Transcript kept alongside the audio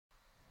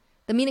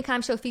The Mina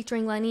Kime Show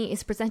featuring Lenny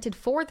is presented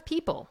for the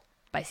people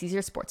by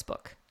Caesar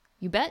Sportsbook.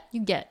 You bet, you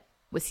get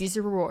with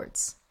Caesar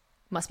Rewards.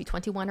 Must be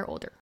 21 or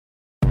older.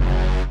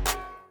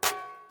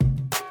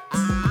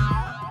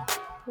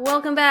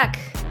 Welcome back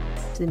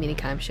to the Mina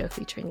Kime Show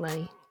featuring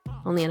Lenny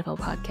on the NFL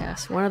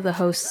podcast. One of the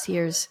hosts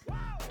here is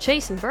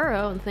Chase and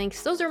Burrow, and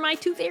thanks. Those are my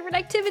two favorite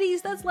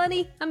activities. That's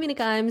Lenny. I'm Mina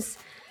Kimes.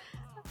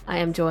 I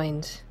am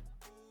joined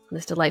on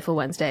this delightful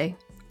Wednesday,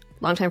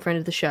 longtime friend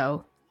of the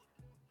show,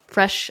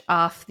 fresh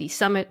off the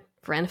summit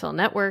for NFL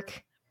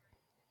Network,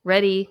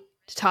 ready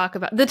to talk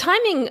about the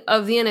timing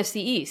of the NFC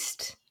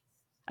East.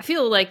 I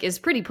feel like is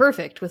pretty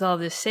perfect with all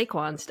this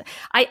Saquon stuff.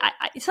 I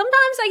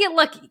sometimes I get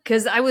lucky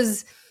because I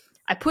was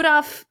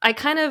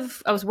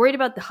worried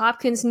about the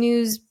Hopkins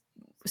news,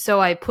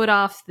 so I put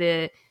off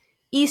the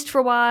East for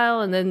a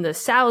while and then the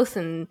South,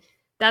 and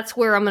that's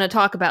where I'm going to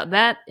talk about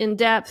that in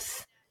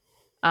depth.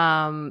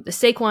 The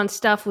Saquon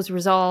stuff was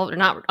resolved, or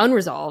not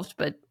unresolved,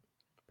 but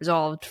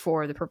resolved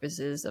for the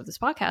purposes of this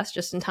podcast,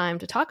 just in time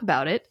to talk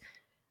about it.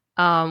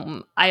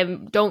 I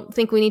don't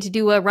think we need to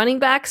do a running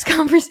backs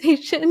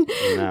conversation.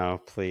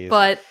 No, please.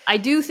 But I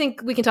do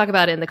think we can talk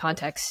about it in the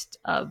context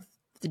of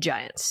the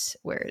Giants,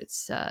 where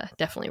it's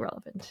definitely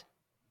relevant.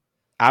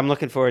 I'm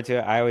looking forward to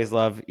it. I always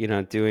love,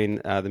 doing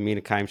the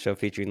Mina Kime Show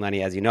featuring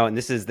Lenny, as you know, and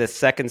this is the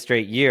second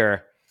straight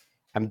year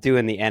I'm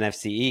doing the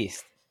NFC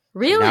East.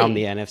 Really? Now I'm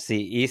the NFC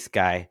East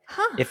guy.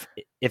 Huh.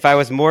 If I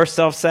was more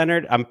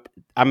self-centered,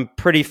 I'm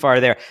pretty far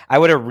there. I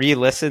would have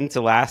re-listened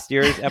to last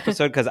year's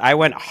episode because I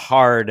went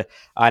hard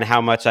on how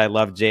much I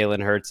love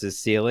Jalen Hurts'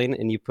 ceiling,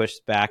 and you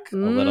pushed back a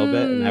little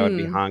bit, and I would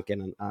be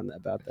honking on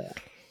about that.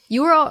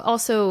 You were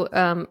also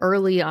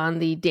early on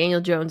the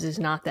Daniel Jones is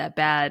not that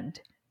bad,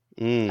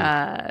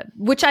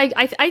 which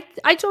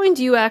I joined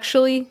you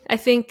actually. I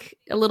think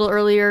a little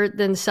earlier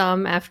than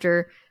some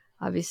after.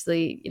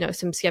 Obviously,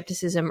 some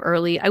skepticism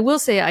early. I will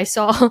say I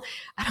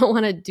don't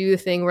want to do the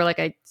thing where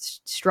I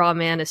straw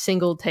man a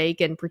single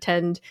take and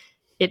pretend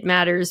it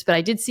matters, but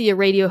I did see a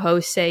radio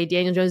host say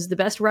Daniel Jones is the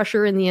best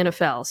rusher in the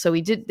NFL. So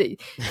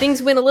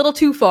things went a little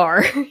too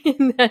far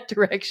in that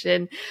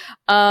direction.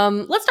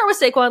 Let's start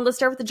with Saquon. Let's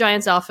start with the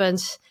Giants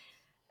offense.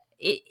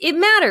 It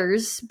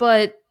matters,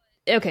 but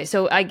okay.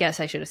 So I guess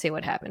I should have said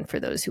what happened for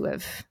those who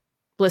have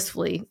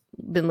blissfully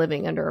been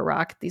living under a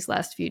rock these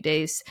last few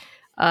days.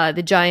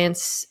 The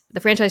Giants, the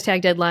franchise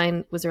tag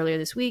deadline was earlier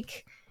this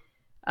week.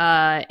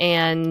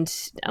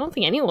 And I don't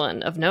think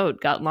anyone of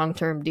note got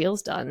long-term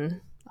deals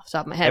done off the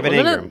top of my head. Evan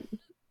Ingram.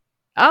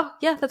 Oh,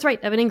 yeah, that's right.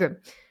 Evan Ingram,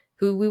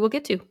 who we will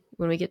get to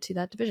when we get to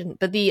that division.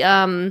 But the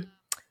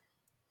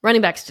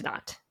running backs did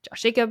not.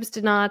 Josh Jacobs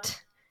did not.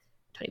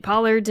 Tony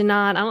Pollard did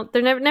not.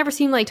 There never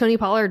seemed like Tony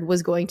Pollard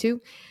was going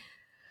to.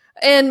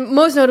 And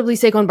most notably,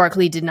 Saquon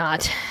Barkley did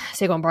not.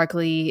 Saquon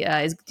Barkley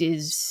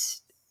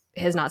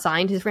has not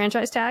signed his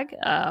franchise tag.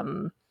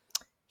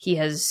 He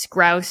has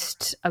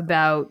groused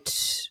about.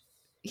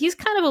 He's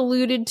kind of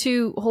alluded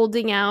to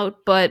holding out,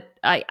 but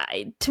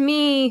to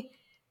me,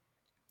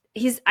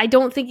 I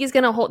don't think he's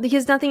going to hold. He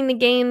has nothing to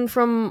gain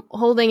from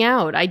holding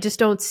out. I just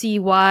don't see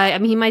why. I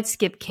mean, he might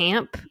skip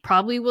camp.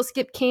 Probably will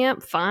skip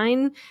camp.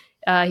 Fine.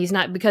 He's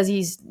not, because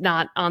he's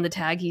not on the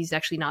tag. He's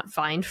actually not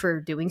fined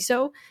for doing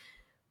so.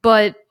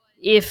 But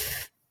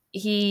if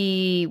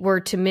he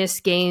were to miss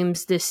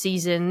games this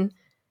season,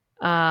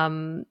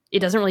 it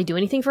doesn't really do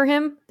anything for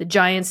him. The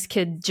Giants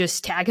could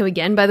just tag him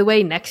again, by the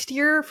way, next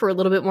year for a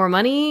little bit more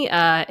money.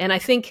 And I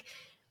think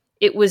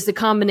it was the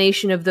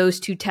combination of those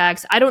two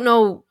tags. I don't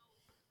know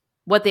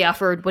what they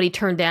offered, what he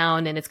turned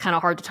down, and it's kind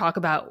of hard to talk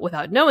about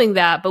without knowing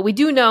that. But we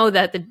do know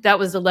that that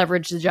was the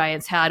leverage the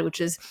Giants had, which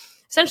is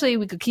essentially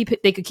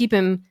they could keep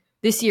him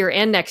this year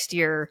and next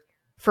year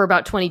for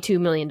about $22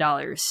 million.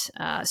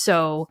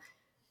 So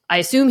I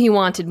assume he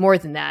wanted more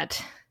than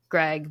that,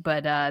 Greg,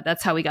 but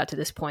that's how we got to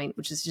this point,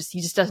 which is he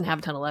just doesn't have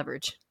a ton of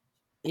leverage.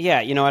 Yeah,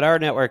 at our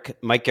network,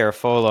 Mike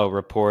Garafolo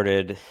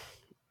reported,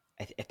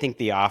 I think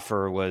the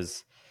offer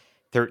was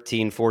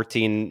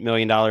 $13-14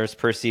 million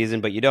per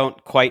season, but you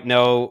don't quite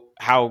know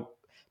how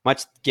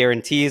much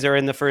guarantees are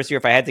in the first year.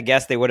 If I had to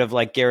guess, they would have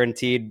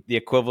guaranteed the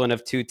equivalent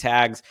of 2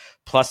 tags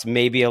plus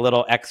maybe a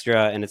little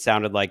extra, and it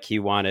sounded like he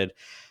wanted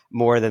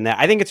more than that.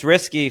 I think it's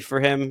risky for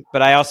him,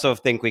 but I also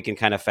think we can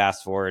kind of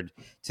fast forward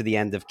to the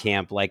end of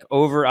camp.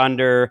 Over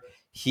under,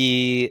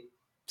 he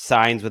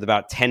signs with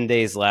about 10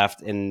 days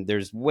left, and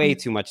there's way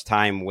too much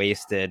time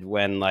wasted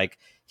when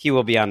he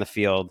will be on the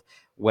field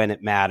when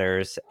it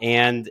matters.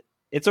 And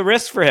it's a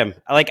risk for him.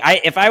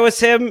 If I was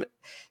him,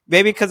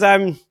 maybe because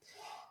I'm,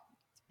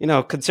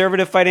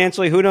 conservative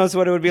financially, who knows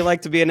what it would be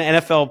like to be an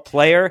NFL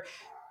player.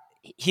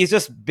 He's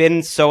just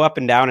been so up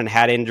and down and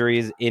had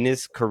injuries in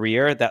his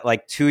career that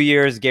 2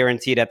 years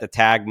guaranteed at the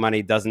tag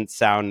money doesn't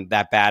sound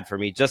that bad for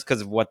me, just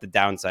because of what the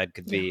downside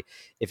could be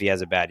if he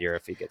has a bad year,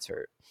 if he gets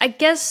hurt. I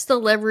guess the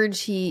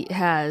leverage he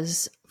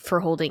has for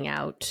holding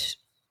out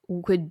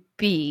would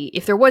be,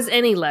 if there was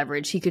any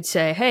leverage, he could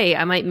say, hey,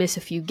 I might miss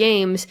a few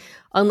games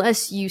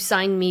unless you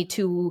sign me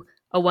to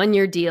a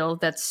 1-year deal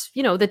that's,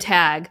 the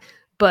tag,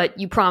 but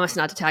you promise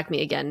not to tag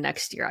me again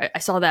next year. I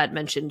saw that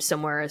mentioned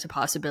somewhere as a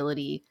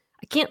possibility.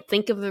 I can't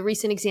think of a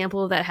recent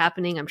example of that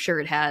happening. I'm sure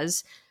it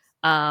has.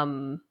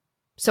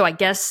 So I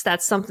guess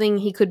that's something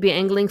he could be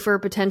angling for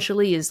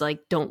potentially, is like,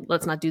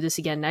 let's not do this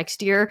again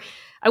next year.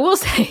 I will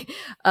say,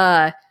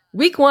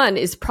 week 1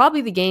 is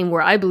probably the game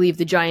where I believe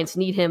the Giants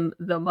need him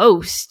the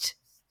most,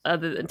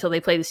 until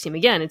they play this team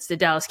again. It's the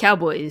Dallas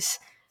Cowboys,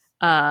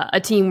 a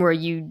team where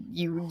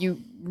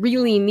you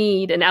really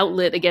need an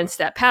outlet against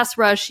that pass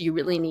rush. You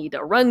really need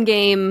a run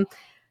game.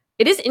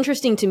 It is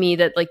interesting to me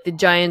that like the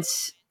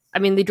Giants, I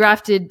mean, they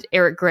drafted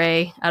Eric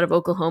Gray out of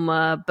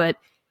Oklahoma, but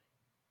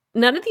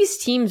none of these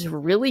teams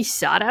really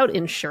sought out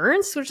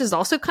insurance, which is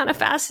also kind of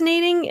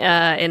fascinating.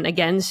 And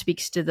again,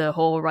 speaks to the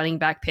whole running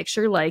back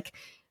picture. Like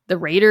the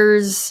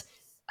Raiders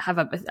have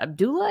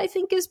Abdullah, I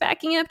think, is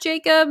backing up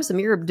Jacobs,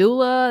 Amir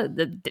Abdullah.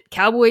 The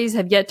Cowboys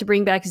have yet to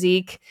bring back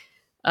Zeke.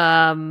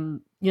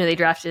 They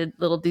drafted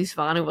Little Deuce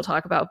Vaughn, who we'll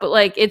talk about. But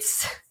like,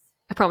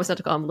 I promise not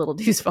to call him Little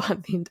Deuce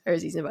Vaughn the entire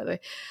season, by the way.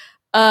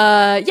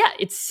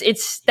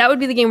 It's that would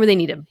be the game where they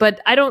need him. But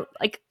I don't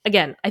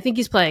again, I think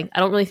he's playing. I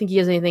don't really think he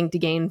has anything to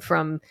gain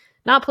from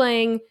not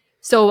playing.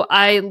 So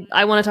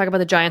I want to talk about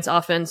the Giants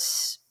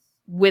offense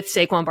with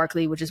Saquon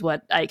Barkley, which is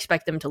what I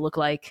expect them to look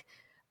like.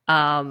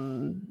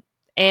 And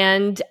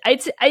I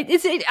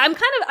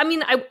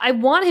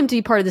want him to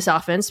be part of this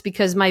offense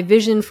because my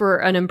vision for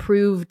an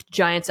improved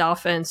Giants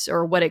offense,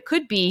 or what it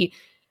could be,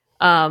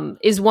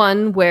 is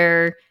one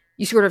where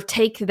you sort of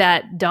take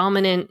that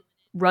dominant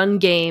run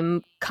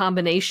game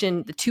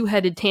combination, the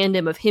two-headed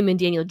tandem of him and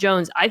Daniel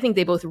Jones. I think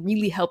they both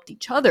really helped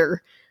each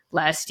other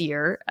last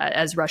year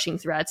as rushing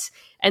threats.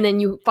 And then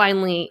you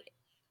finally,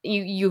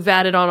 you've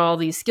added on all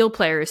these skill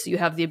players, so you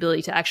have the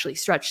ability to actually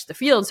stretch the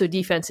field. So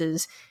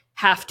defenses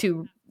have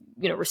to,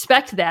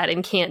 respect that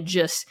and can't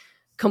just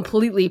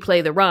completely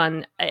play the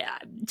run.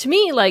 To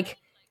me, like,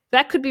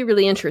 that could be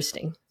really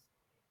interesting.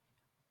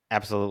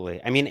 Absolutely.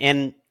 I mean,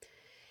 and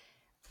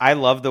I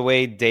love the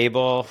way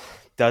Dable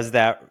does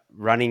that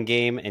running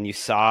game, and you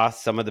saw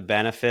some of the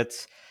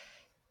benefits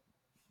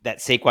that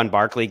Saquon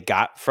Barkley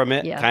got from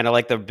it, kind of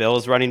like the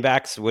Bills running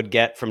backs would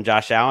get from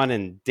Josh Allen.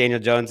 And Daniel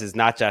Jones is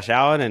not Josh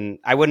Allen, and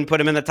I wouldn't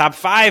put him in the top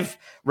 5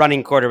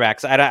 running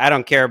quarterbacks. I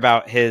don't care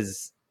about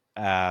his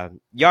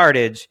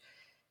yardage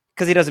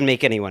because he doesn't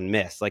make anyone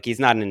miss. Like, he's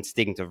not an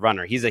instinctive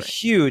runner. He's a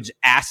huge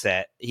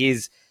asset.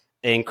 He's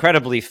an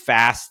incredibly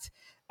fast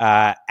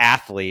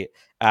athlete,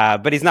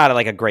 but he's not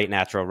like a great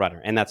natural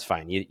runner, and that's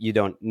fine. You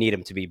don't need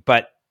him to be.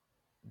 But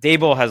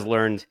Dable has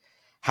learned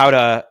how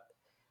to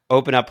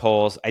open up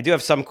holes. I do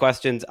have some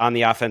questions on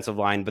the offensive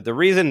line, but the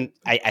reason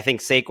I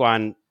think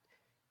Saquon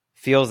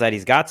feels that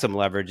he's got some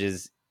leverage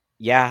is,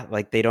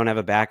 like they don't have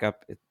a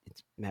backup.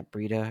 It's Matt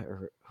Breida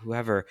or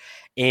whoever.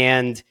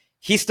 And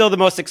he's still the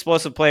most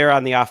explosive player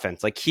on the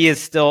offense. Like, he is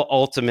still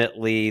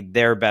ultimately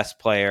their best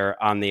player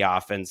on the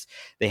offense.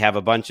 They have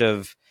a bunch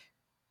of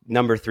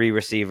number 3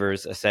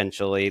 receivers,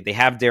 essentially. They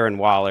have Darren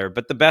Waller,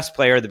 but the best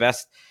player, the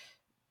best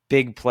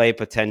big play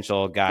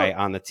potential guy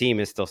on the team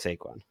is still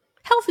Saquon.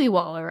 Healthy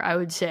Waller, I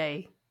would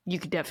say you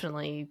could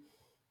definitely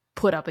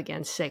put up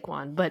against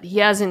Saquon, but he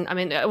hasn't. I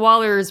mean,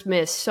 Waller's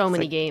missed so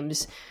many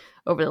games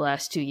over the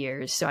last 2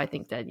 years, so I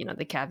think that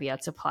the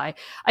caveats apply.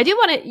 I do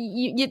want to.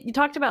 You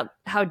talked about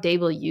how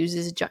Dable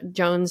uses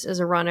Jones as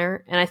a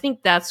runner, and I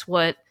think that's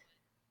what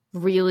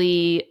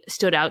really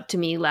stood out to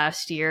me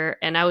last year.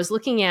 And I was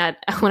looking at,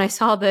 when I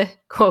saw the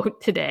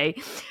quote today,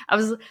 I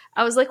was like,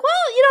 well,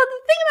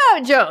 the thing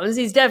about Jones,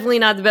 he's definitely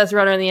not the best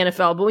runner in the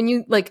NFL, but when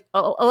you like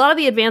a lot of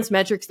the advanced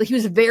metrics, like, he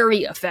was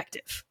very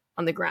effective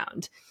on the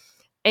ground.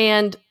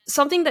 And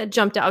something that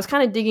jumped out, I was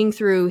kind of digging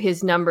through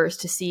his numbers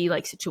to see,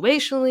 like,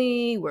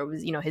 situationally where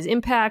was his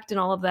impact and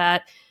all of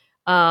that,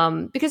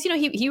 because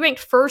he ranked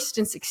first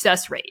in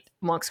success rate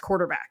amongst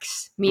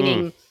quarterbacks,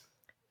 meaning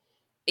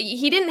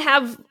he didn't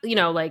have,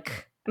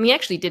 he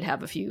actually did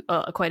have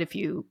quite a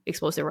few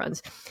explosive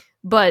runs,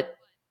 but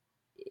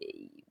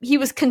he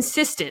was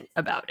consistent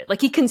about it.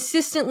 Like, he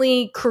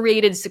consistently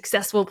created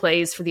successful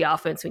plays for the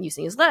offense when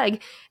using his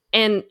leg.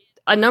 And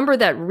a number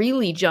that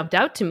really jumped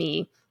out to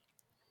me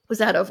was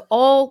that of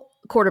all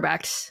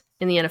quarterbacks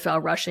in the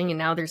NFL rushing, and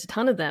now there's a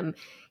ton of them,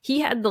 he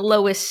had the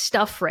lowest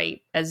stuff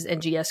rate, as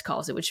NGS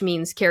calls it, which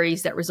means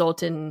carries that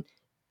result in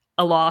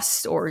a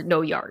loss or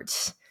no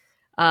yards.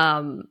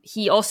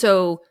 He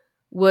also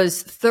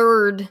was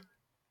third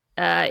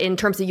in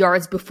terms of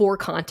yards before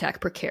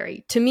contact per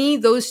carry. To me,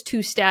 those two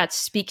stats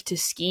speak to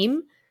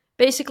scheme,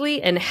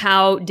 basically, and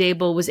how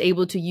Dable was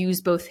able to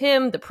use both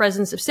him, the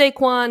presence of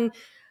Saquon.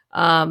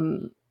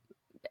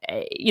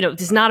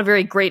 It's not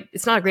a great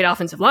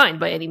offensive line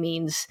by any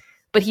means,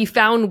 but he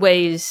found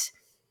ways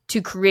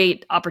to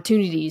create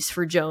opportunities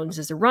for Jones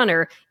as a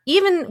runner,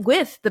 even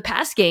with the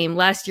pass game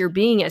last year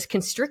being as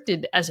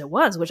constricted as it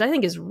was, which I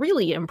think is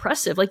really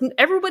impressive. Like,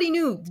 everybody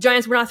knew the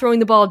Giants were not throwing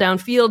the ball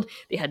downfield.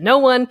 They had no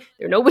one.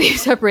 There were nobody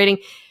separating,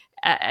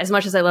 as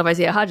much as I love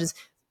Isaiah Hodgins.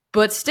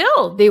 But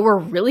still, they were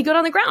really good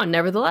on the ground,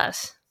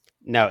 nevertheless.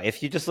 No,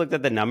 if you just looked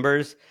at the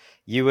numbers,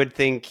 you would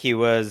think he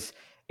was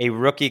a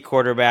rookie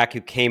quarterback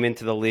who came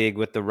into the league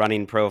with the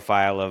running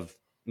profile of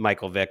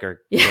Michael Vick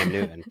or Yeah. Cam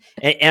Newton.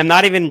 And I'm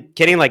not even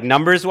kidding, like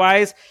numbers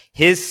wise,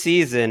 his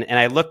season, and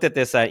I looked at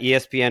this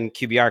ESPN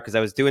QBR because I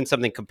was doing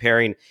something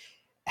comparing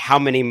how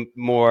many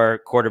more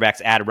quarterbacks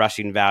add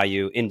rushing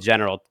value in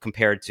general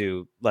compared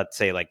to, let's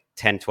say, like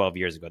 10, 12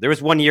 years ago. There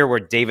was one year where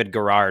David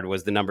Garrard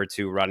was the number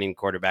 2 running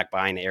quarterback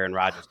behind Aaron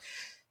Rodgers.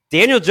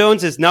 Daniel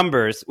Jones's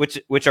numbers,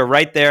 which are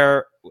right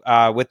there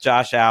with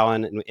Josh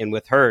Allen and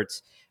with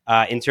Hurts,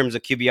 in terms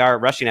of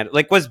QBR rushing at,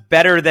 like, was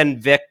better than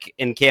Vic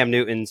and Cam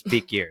Newton's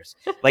peak years.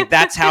 Like,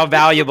 that's how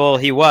valuable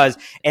he was.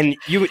 And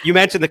you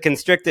mentioned the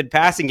constricted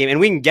passing game, and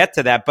we can get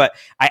to that, but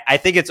I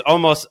think it's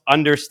almost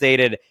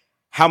understated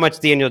how much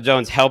Daniel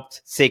Jones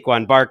helped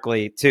Saquon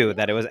Barkley too,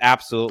 that it was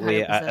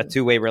absolutely a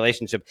two-way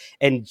relationship,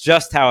 and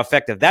just how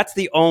effective. That's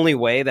the only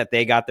way that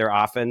they got their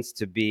offense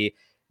to be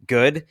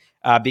good,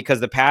 because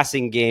the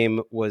passing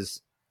game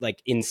was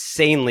like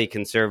insanely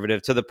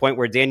conservative to the point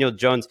where Daniel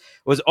Jones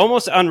was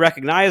almost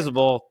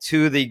unrecognizable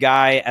to the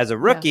guy as a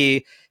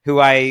rookie,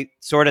 who I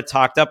sort of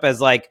talked up as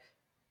like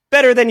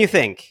better than you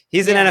think.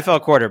 He's an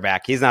NFL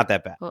quarterback. He's not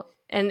that bad. Well,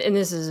 and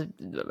this is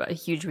a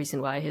huge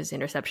reason why his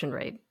interception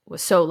rate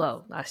was so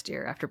low last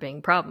year after being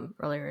a problem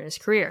earlier in his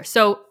career.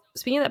 So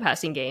speaking of that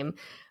passing game,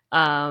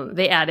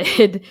 they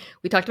added,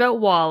 we talked about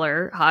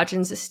Waller.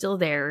 Hodgins is still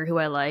there, who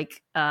I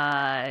like.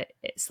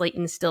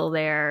 Slayton's still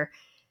there.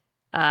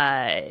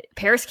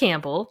 Paris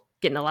Campbell,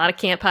 getting a lot of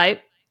camp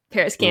hype.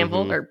 Paris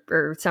Campbell,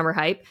 or summer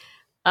hype.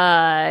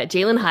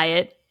 Jalen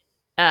Hyatt.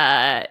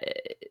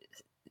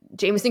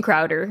 Jamison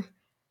Crowder.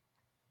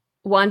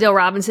 Wan'Dale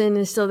Robinson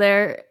is still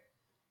there.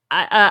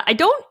 I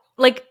don't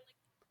like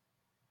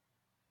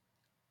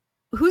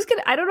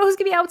I don't know who's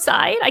gonna be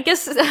outside. I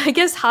guess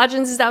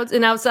Hodgins is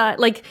outside.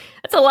 Like,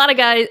 that's a lot of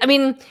guys. I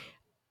mean,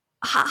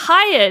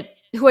 Hyatt,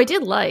 who I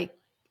did like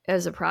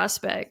as a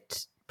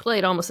prospect,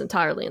 played almost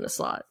entirely in the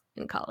slot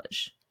in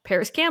college.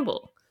 Paris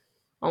Campbell,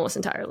 almost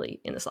entirely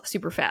in the slot,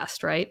 super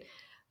fast, right?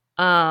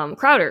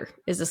 Crowder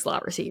is a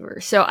slot receiver.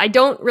 So I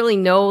don't really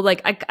know,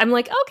 like, I'm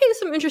like, okay,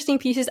 some interesting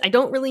pieces. I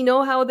don't really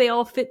know how they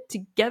all fit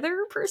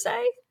together per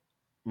se.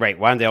 Right,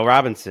 Wan'Dale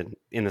Robinson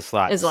in the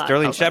slot.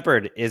 Sterling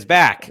Shepard is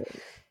back.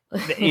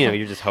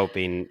 You're just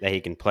hoping that he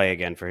can play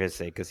again for his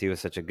sake, because he was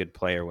such a good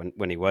player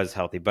when he was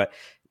healthy. But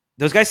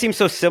those guys seem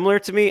so similar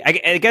to me.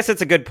 I guess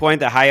it's a good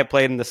point that Hyatt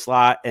played in the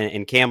slot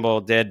and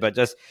Campbell did, but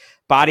just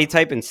body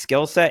type and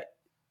skill set,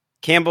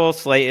 Campbell,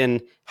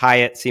 Slayton,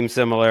 Hyatt seem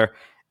similar.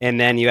 And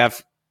then you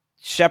have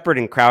Shepard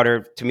and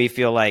Crowder, to me,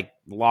 feel like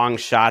long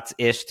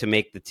shots-ish to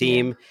make the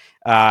team.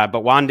 But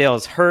Wan'Dale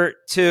is hurt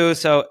too.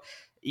 So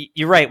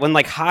you're right. When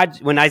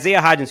Isaiah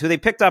Hodgins, who they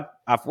picked up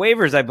off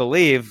waivers, I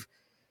believe,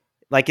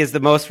 like, is the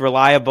most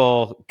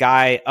reliable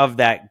guy of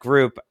that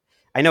group.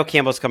 I know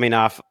Campbell's coming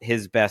off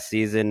his best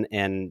season,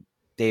 and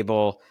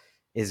Dable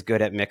is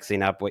good at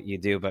mixing up what you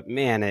do, but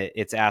man,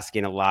 it's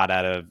asking a lot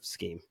out of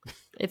scheme.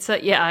 It's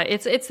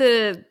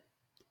an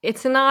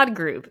odd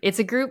group. It's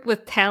a group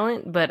with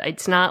talent, but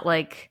it's not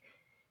like,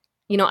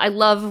 I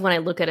love when I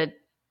look at a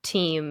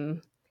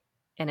team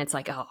and it's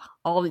like, oh,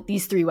 all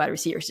these 3 wide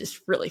receivers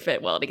just really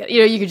fit well together.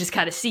 You can just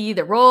kind of see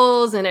the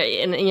roles, and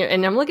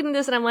I'm looking at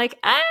this and I'm like,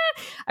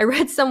 I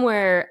read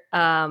somewhere,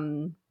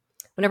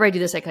 whenever I do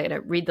this, I kind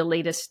of read the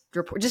latest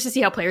report just to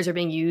see how players are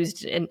being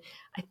used. And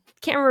I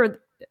can't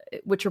remember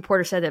which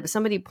reporter said that, but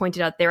somebody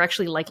pointed out they're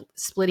actually like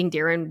splitting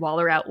Darren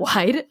Waller out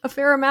wide a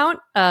fair amount.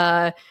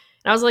 And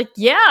I was like,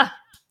 yeah,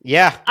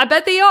 I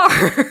bet they are.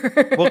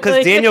 Well,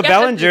 because Daniel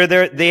Bellinger,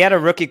 they had a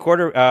rookie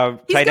tight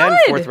end,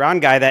 4th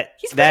round guy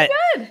he's pretty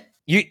good.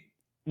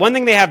 One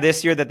thing they have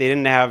this year that they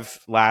didn't have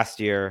last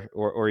year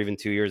or even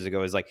 2 years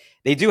ago is, like,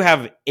 they do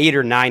have 8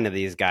 or 9 of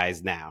these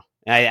guys now.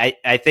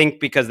 I think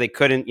because they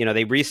couldn't,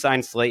 they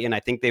re-signed Slayton. I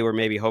think they were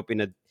maybe hoping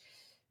to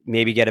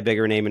maybe get a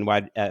bigger name in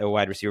a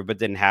wide receiver, but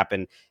didn't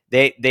happen.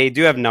 They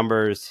do have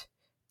numbers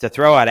to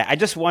throw at it. I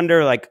just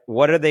wonder, like,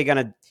 how are they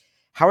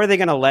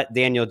going to let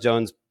Daniel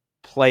Jones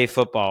play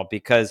football?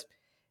 Because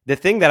the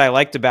thing that I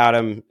liked about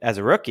him as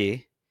a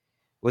rookie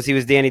was he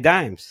was Danny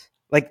Dimes.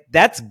 Like,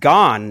 that's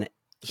gone.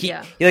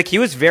 He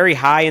was very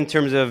high in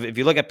terms of, if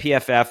you look at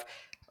PFF,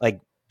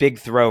 like, big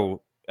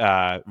throw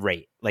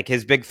rate. Like,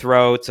 his big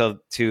throw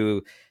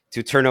to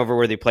turnover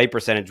worthy play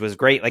percentage was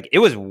great. Like, it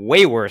was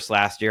way worse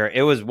last year.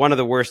 It was one of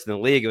the worst in the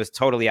league. It was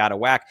totally out of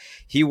whack.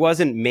 He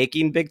wasn't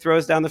making big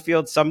throws down the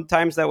field.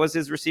 Sometimes that was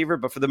his receiver,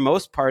 but for the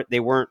most part, they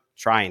weren't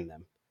trying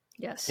them.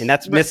 Yes. And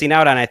that's missing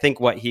out on, I think,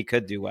 what he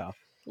could do well.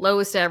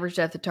 Lowest average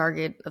depth of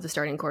target of the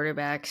starting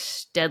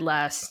quarterbacks, dead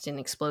last in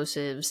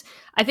explosives.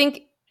 I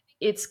think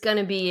it's going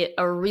to be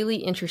a really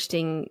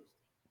interesting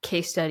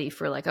case study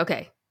for, like,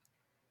 okay,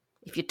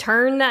 if you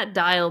turn that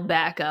dial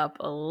back up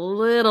a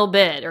little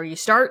bit, or you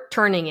start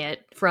turning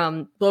it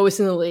from lowest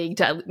in the league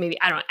to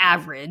maybe, I don't know,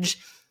 average,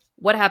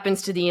 what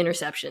happens to the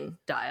interception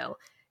dial?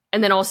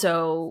 And then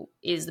also,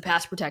 is the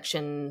pass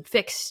protection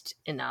fixed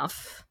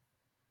enough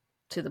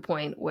to the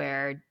point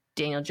where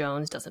Daniel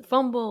Jones doesn't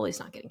fumble? He's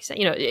not getting set.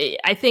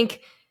 I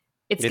think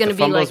it's going to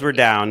be like... fumbles were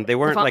down. They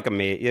weren't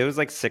it was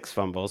like 6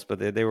 fumbles, but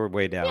they were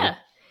way down. Yeah.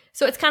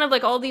 So it's kind of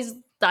like all these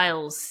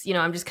styles,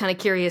 I'm just kind of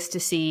curious to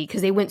see,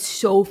 because they went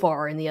so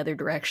far in the other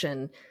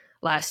direction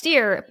last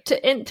year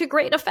to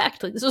great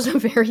effect. Like, this was a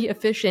very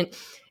efficient,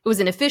 it was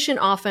an efficient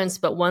offense,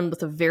 but one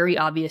with a very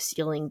obvious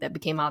ceiling that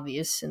became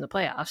obvious in the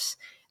playoffs.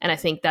 And I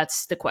think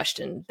that's the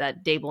question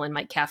that Dable and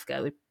Mike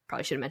Kafka, we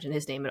probably should have mentioned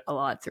his name a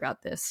lot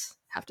throughout this,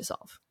 have to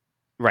solve.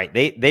 Right.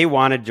 They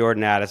wanted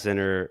Jordan Addison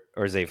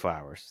or Zay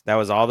Flowers. That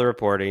was all the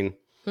reporting,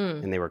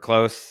 and they were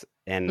close.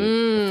 And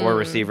the 4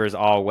 receivers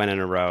all went in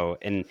a row.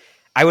 And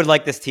I would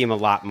like this team a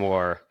lot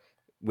more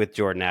with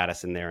Jordan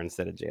Addison there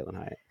instead of Jalen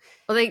Hyatt.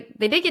 Well,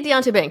 they did get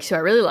Deontay Banks, who I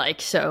really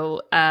like.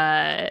 So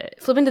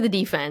flip into the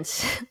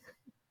defense.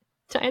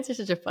 Giants are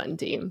such a fun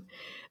team.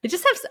 They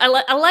just have,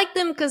 I like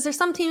them because there's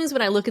some teams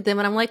when I look at them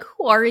and I'm like,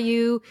 who are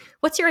you?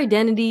 What's your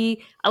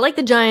identity? I like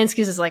the Giants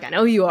because it's like, I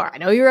know who you are. I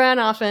know you were on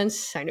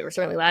offense. I knew it was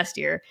certainly last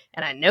year.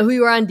 And I know who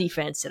you are on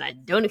defense. And I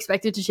don't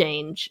expect it to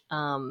change.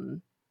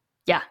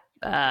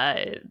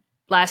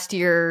 Last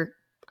year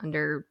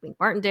under Wink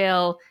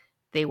Martindale,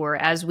 they were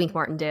as Wink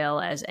Martindale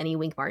as any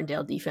Wink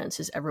Martindale defense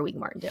has ever Wink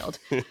Martindaled.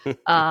 And,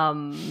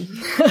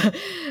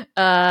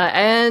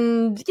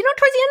 towards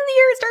the end of the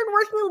year, it started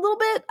working a little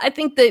bit. I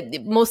think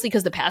that mostly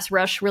because the pass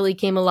rush really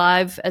came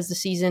alive as the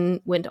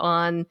season went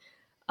on.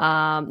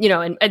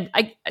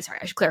 I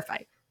should clarify.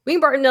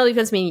 Wink Martindale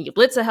defense meaning you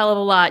blitz a hell of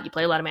a lot, you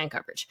play a lot of man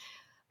coverage.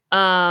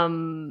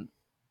 When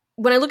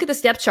I look at the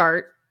depth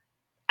chart,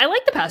 I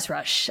like the pass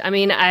rush. I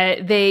mean,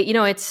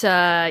 it's you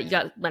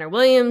got Leonard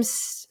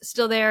Williams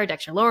still there,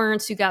 Dexter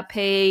Lawrence, who got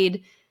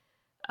paid.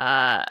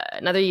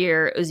 Another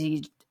year,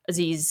 Aziz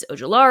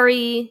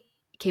Ojulari,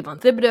 Kayvon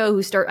Thibodeau,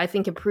 who I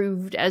think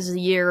improved as the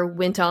year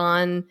went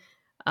on.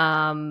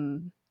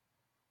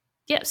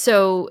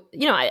 So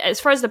as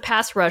far as the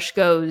pass rush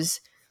goes,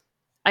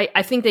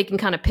 I think they can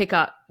kind of pick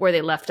up where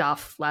they left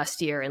off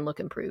last year and look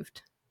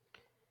improved.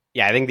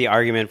 Yeah, I think the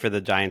argument for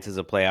the Giants as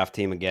a playoff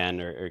team again,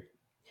 or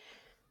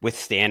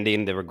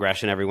withstanding the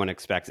regression everyone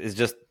expects, is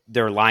just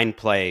their line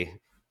play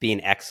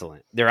being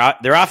excellent. Their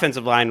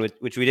offensive line,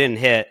 which we didn't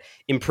hit,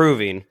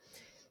 improving,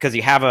 because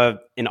you have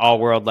an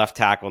all-world left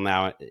tackle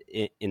now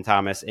in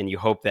Thomas, and you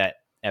hope that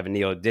Evan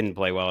Neal didn't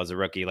play well as a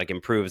rookie,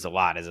 improves a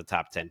lot as a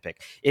top 10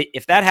 pick.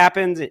 If that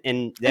happens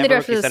and they have a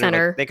rookie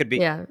center, they could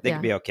be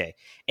okay.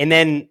 And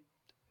then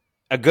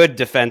a good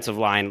defensive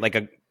line,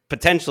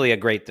 potentially a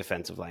great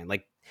defensive line.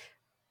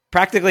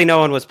 Practically no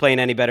one was playing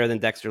any better than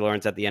Dexter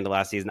Lawrence at the end of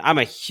last season. I'm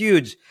a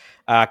huge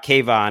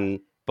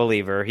Kayvon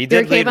believer. He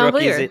did lead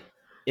rookies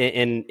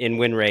in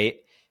win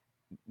rate.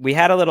 We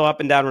had a little up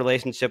and down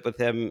relationship with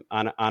him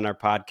on our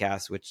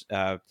podcast, which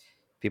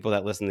people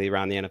that listen to the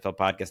Around the NFL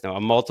podcast know,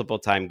 a multiple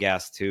time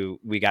guest who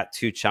we got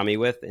too chummy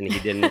with, and he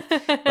didn't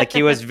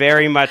he was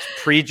very much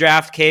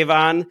pre-draft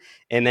Kayvon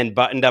and then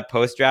buttoned up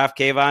post-draft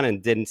Kayvon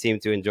and didn't seem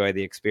to enjoy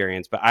the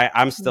experience. But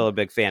I'm still a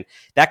big fan.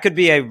 That could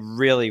be a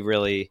really,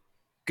 really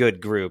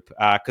good group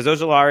because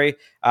Ojulari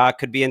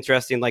could be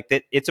interesting.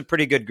 It's a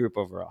pretty good group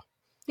overall.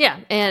 Yeah,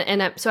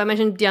 and so I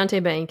mentioned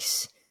Deontay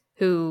Banks,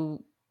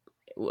 who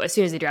as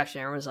soon as they drafted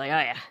him, everyone was like,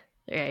 oh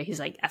yeah,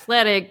 he's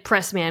athletic,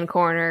 press man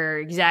corner,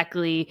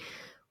 exactly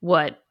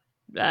what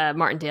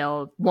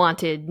Martindale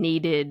wanted,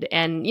 needed.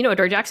 And,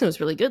 Adoree Jackson was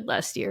really good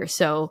last year.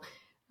 So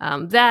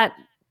that,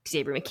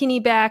 Xavier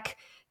McKinney back.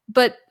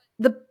 But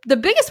the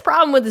biggest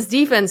problem with this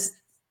defense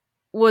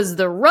was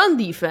the run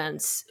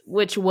defense,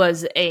 which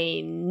was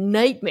a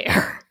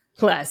nightmare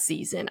last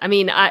season. I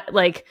mean,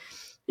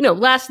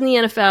 last in the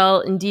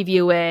NFL in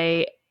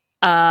DVOA,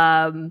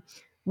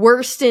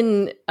 worst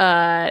in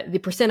the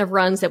percent of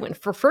runs that went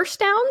for first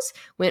downs,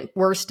 went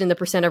worst in the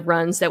percent of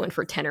runs that went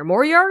for 10 or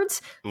more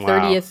yards, wow.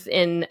 30th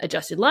in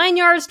adjusted line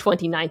yards,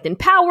 29th in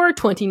power,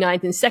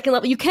 29th in second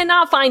level. You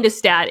cannot find a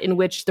stat in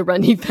which the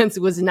run defense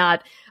was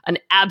not an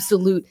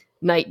absolute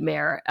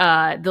nightmare.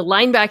 The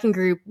linebacking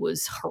group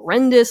was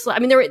horrendous. I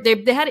mean,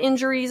 they had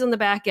injuries on the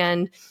back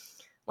end.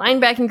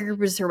 Linebacking group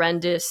was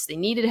horrendous. They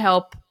needed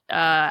help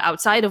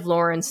outside of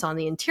Lawrence on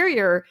the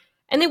interior.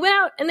 And they went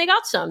out and they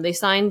got some. They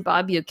signed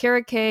Bobby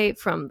Okereke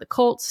from the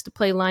Colts to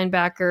play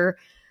linebacker.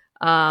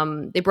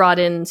 They brought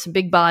in some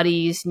big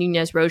bodies,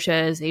 Nunez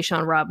Roches,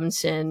 Ashawn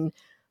Robinson.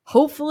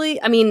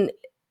 Hopefully, I mean,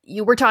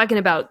 you were talking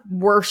about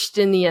worst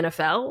in the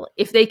NFL.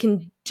 If they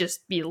can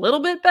just be a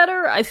little bit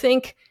better, I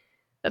think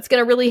that's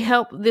going to really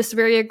help this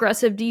very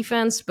aggressive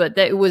defense. But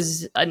that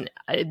was a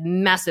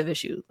massive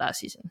issue last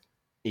season.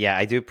 Yeah,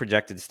 I do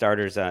projected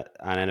starters on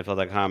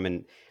NFL.com,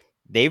 and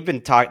they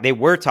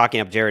were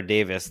talking up Jared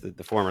Davis,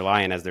 the former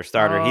Lion, as their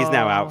starter. He's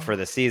now out for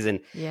the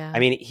season. Yeah. I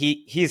mean,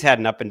 he's had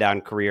an up and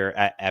down career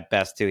at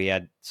best too. He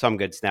had some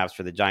good snaps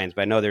for the Giants,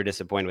 but I know they're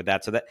disappointed with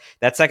that. So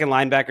that second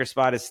linebacker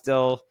spot is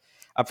still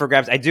up for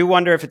grabs. I do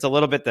wonder if it's a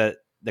little bit the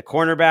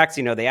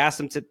cornerbacks. They asked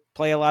them to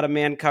play a lot of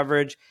man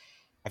coverage.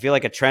 I feel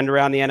like a trend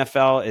around the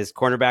NFL is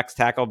cornerbacks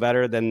tackle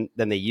better than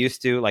they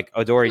used to.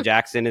 Adoree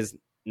Jackson is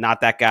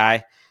not that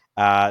guy.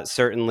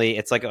 Certainly,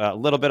 it's a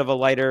little bit of a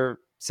lighter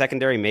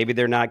secondary. Maybe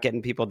they're not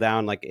getting people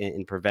down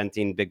in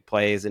preventing big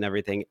plays and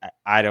everything.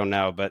 I don't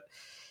know, but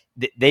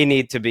they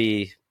need to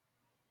be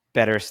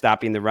better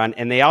stopping the run.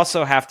 And they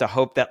also have to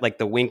hope that like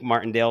the Wink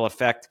Martindale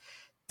effect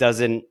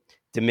doesn't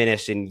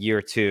diminish in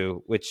year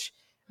 2, which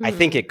I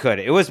think it could.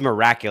 It was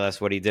miraculous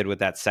what he did with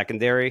that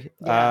secondary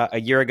a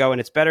year ago, and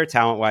it's better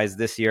talent-wise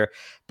this year.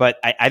 But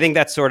I think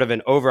that's sort of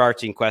an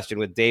overarching question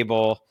with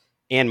Daboll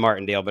and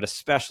Martindale, but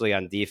especially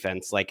on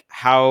defense. Like,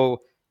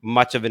 how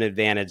much of an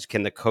advantage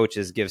can the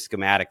coaches give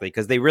schematically?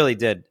 Because they really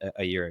did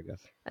a year ago.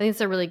 I think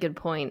it's a really good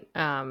point.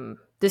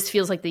 This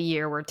feels like the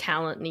year where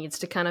talent needs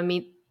to kind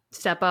of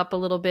step up a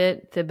little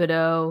bit.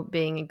 Thibodeau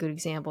being a good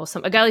example.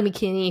 A guy like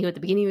McKinney, who at the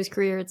beginning of his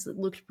career, it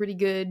looked pretty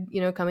good,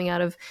 coming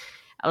out of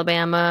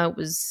Alabama,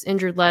 was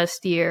injured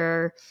last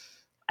year.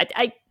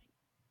 I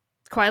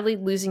quietly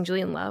losing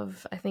Julian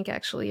Love, I think,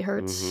 actually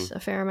hurts a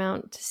fair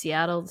amount to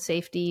Seattle, the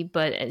safety.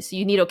 But so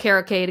you need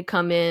Okereke to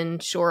come in,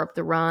 shore up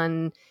the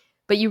run.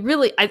 But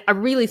I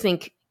really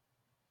think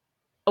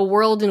a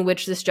world in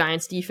which this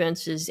Giants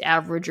defense is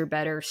average or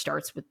better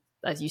starts with,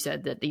 as you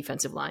said, the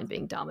defensive line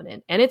being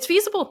dominant. And it's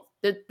feasible.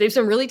 There's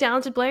some really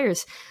talented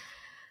players.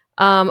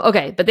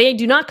 Okay, but they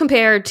do not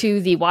compare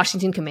to the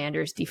Washington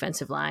Commanders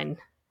defensive line.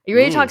 Are you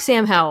ready to talk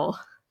Sam Howell?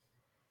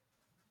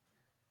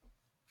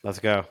 Let's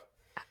go.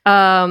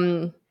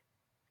 Yeah,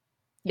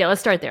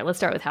 let's start there. Let's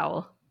start with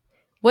Howell.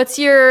 What's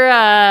your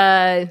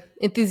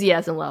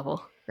enthusiasm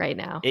level right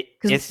now?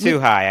 It's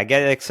too high. I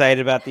get excited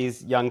about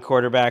these young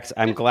quarterbacks.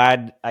 I'm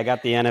glad I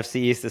got the NFC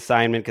East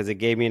assignment because it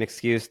gave me an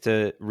excuse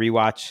to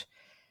rewatch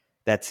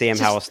that Sam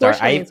Howell start.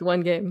 It's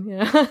one game.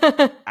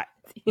 Yeah.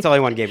 It's only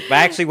one game. But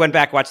I actually went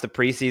back, watched the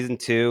preseason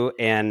too,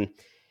 and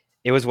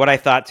it was what I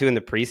thought too in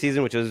the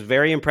preseason, which was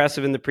very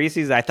impressive in the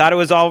preseason. I thought it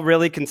was all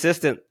really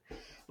consistent.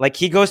 Like,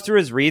 he goes through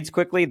his reads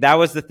quickly. That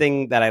was the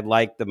thing that I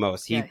liked the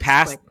most. He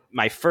passed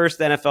my first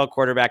NFL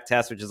quarterback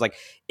test, which is like,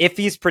 if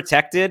he's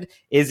protected,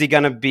 is he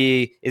going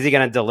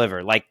to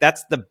deliver? Like,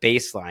 that's the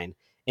baseline.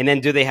 And then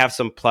do they have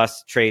some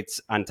plus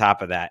traits on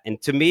top of that? And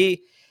to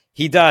me,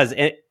 he does.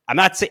 I'm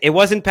not saying it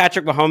wasn't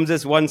Patrick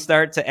Mahomes' one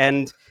start to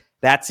end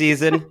that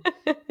season,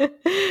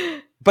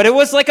 but it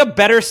was like a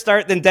better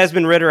start than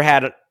Desmond Ridder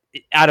had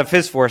out of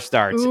his 4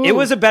 starts. Ooh. It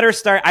was a better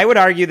start, I would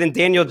argue, than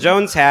Daniel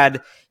Jones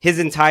had his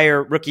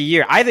entire rookie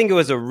year. I think it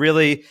was a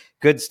really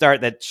good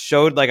start that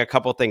showed like a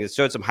couple things. It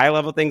showed some high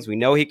level things. We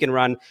know he can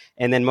run.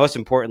 And then most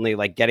importantly,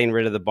 like getting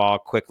rid of the ball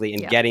quickly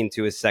and getting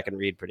to his second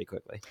read pretty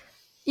quickly.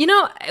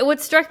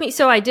 What struck me,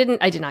 so I did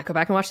not go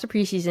back and watch the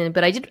preseason,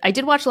 but I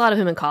did watch a lot of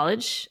him in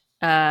college,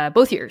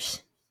 both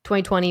years.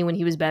 2020 when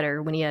he was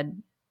better, when he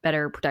had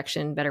better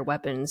protection, better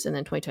weapons, and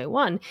then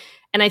 2021.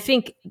 And I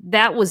think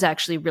that was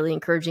actually really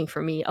encouraging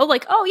for me.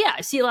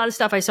 I see a lot of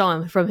stuff I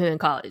saw from him in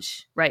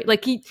college, right?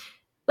 Like,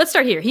 let's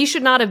start here. He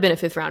should not have been a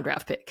 5th round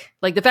draft pick.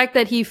 Like, the fact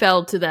that he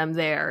fell to them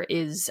there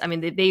is, I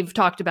mean, they've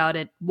talked about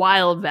it,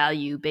 wild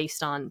value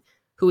based on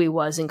who he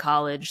was in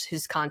college,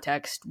 his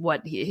context,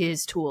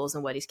 his tools,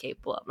 and what he's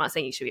capable of. I'm not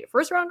saying he should be a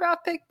 1st round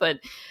draft pick, but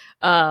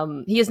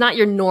he is not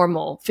your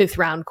normal 5th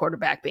round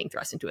quarterback being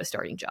thrust into a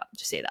starting job.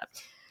 Just say that.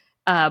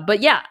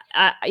 But yeah,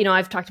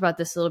 I've talked about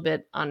this a little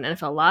bit on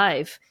NFL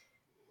Live.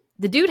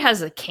 The dude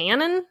has a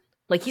cannon.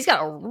 Like, he's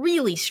got a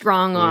really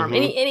strong arm.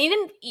 And he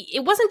didn't,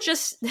 it wasn't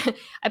just,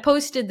 I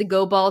posted the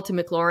go ball to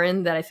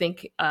McLaurin that I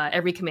think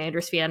every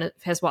Commanders fan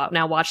has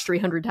now watched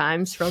 300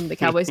 times from the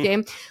Cowboys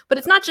game. But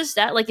it's not just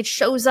that. Like, it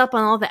shows up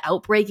on all the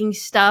outbreaking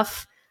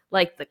stuff,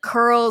 like the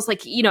curls,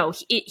 like,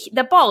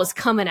 that ball is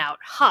coming out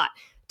hot.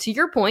 To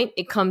your point,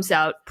 it comes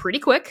out pretty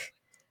quick.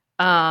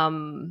 I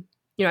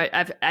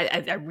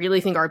really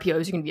think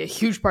RPOs are going to be a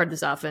huge part of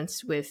this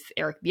offense with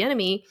Eric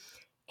Bieniemy,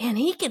 and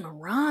he can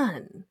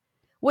run.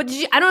 I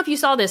don't know if you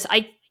saw this.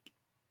 I'd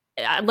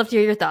love to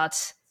hear your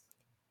thoughts.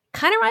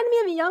 Kind of reminded me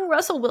of a young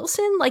Russell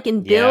Wilson, like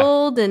in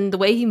build and the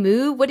way he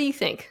moved. What do you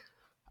think?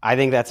 I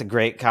think that's a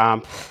great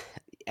comp.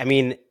 I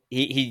mean,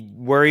 he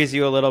worries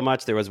you a little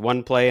much. There was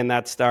one play in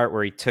that start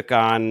where he took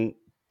on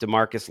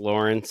DeMarcus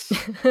Lawrence.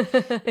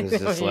 It was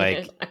just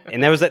like,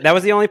 and that was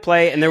the only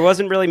play, and there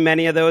wasn't really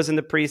many of those in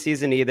the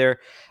preseason either.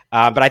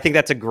 But I think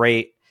that's a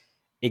great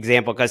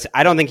example because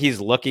I don't think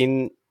he's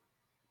looking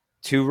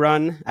to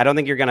run. I don't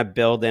think you're going to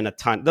build in a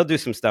ton. They'll do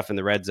some stuff in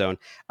the red zone.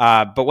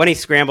 But when he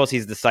scrambles,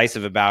 he's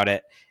decisive about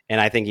it. And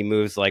I think he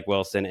moves like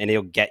Wilson, and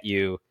he'll get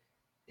you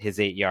his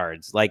 8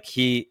 yards. Like,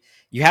 you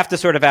have to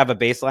sort of have a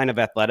baseline of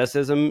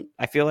athleticism,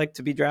 I feel like,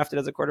 to be drafted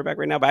as a quarterback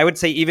right now. But I would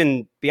say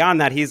even beyond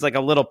that, he's like a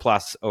little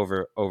plus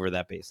over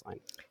that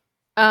baseline.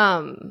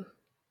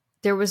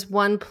 There was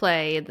one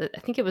play that I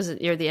think it was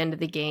near the end of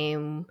the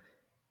game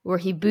where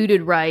he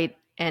booted right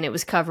and it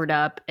was covered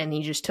up and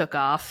he just took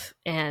off.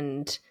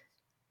 And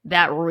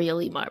that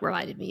really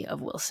reminded me of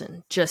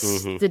Wilson.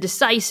 Just the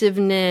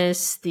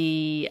decisiveness,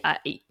 I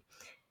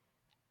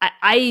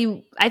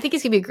think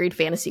he's going to be a great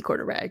fantasy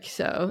quarterback.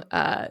 So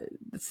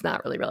it's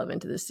not really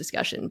relevant to this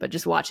discussion, but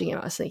just watching him,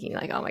 I was thinking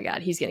like, oh my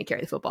God, he's going to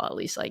carry the football at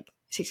least like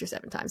 6 or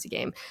 7 times a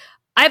game.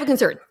 I have a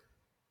concern.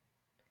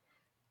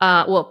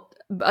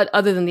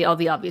 Other than all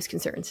the obvious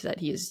concerns that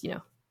he is,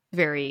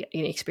 very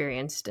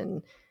inexperienced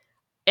and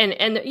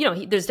and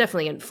there's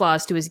definitely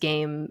flaws to his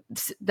game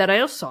that I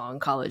also saw in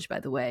college, by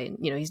the way.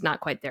 He's not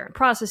quite there in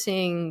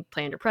processing,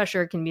 play under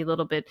pressure, can be a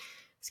little bit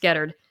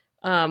scattered.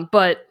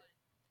 But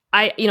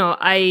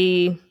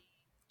I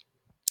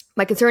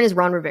my concern is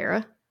Ron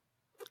Rivera.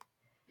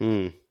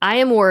 I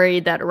am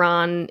worried that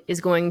Ron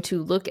is going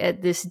to look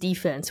at this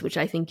defense, which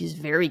I think is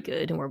very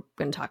good, and we're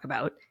going to talk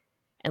about,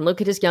 and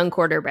look at his young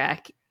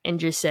quarterback and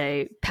just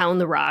say, pound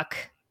the rock,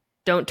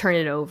 don't turn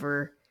it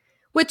over,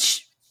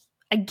 which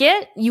I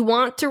get. You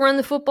want to run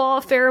the football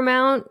a fair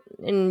amount,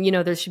 and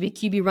there should be a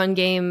QB run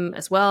game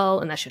as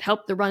well, and that should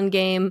help the run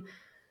game.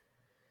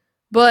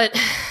 But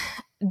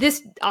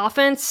this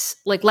offense,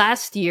 like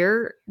last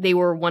year, they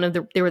were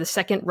the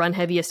second run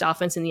heaviest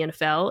offense in the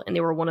NFL, and they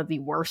were one of the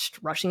worst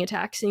rushing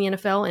attacks in the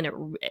NFL.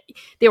 And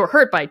they were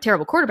hurt by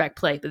terrible quarterback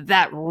play, but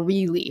that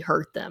really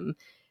hurt them.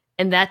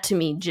 And that to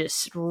me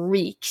just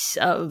reeks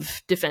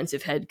of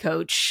defensive head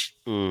coach.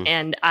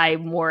 And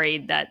I'm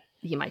worried that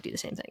he might do the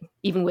same thing,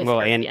 even with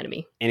Eric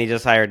Bieniemy. And he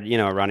just hired,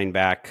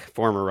 a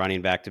former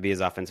running back to be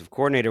his offensive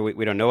coordinator.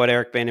 We don't know what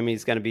Eric Bieniemy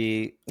is going to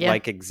be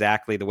like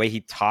exactly. The way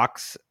he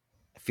talks,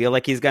 I feel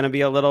like he's going to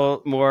be a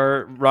little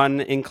more run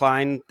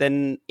inclined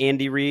than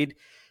Andy Reid.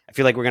 I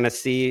feel like we're going to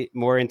see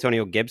more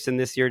Antonio Gibson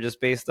this year,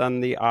 just based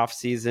on the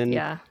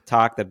offseason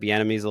talk that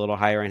Bieniemy's a little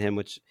higher on him,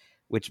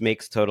 which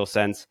makes total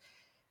sense.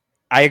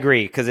 I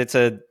agree, because it's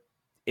a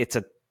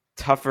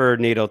tougher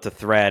needle to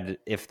thread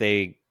if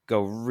they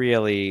go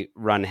really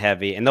run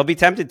heavy, and they'll be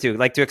tempted to,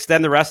 like, to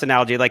extend the Russ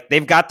analogy. Like,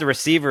 they've got the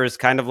receivers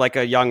kind of like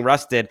a young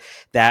Russ did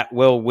that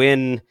will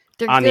win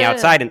on the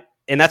outside,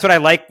 and that's what I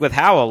like with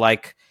Howell.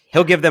 Like,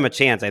 he'll give them a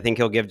chance. I think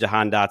he'll give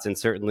Jahan Dotson,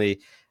 certainly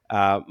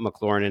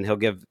McLaurin, and he'll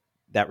give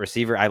that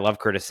receiver. I love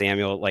Curtis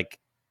Samuel. Like,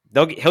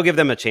 he'll give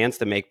them a chance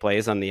to make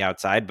plays on the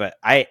outside, but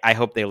I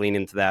hope they lean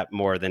into that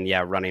more than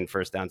running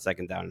first down,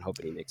 second down, and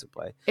hoping he makes a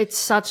play. It's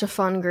such a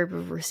fun group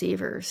of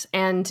receivers,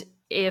 and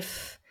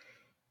if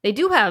they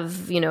do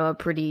have a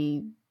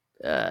pretty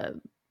I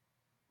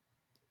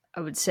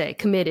would say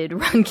committed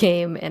run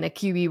game and a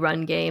QB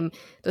run game,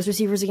 those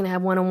receivers are going to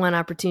have one-on-one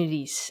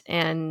opportunities.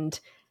 And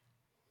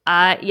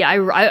I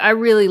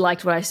really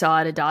liked what I saw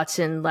out of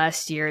Dotson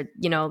last year.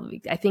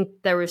 I think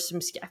there was some,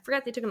 I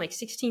forgot they took him like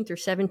 16th or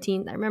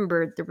 17th. I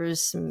remember there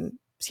was some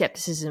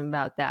skepticism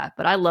about that,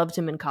 but I loved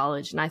him in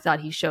college, and I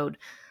thought he showed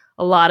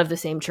a lot of the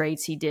same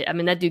traits he did. I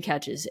mean, that dude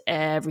catches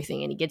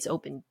everything, and he gets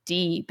open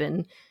deep,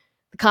 and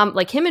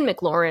like him and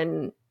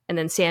McLaurin, and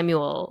then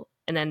Samuel,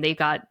 and then they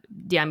got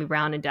De'Ami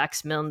Brown and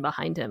Dax Milne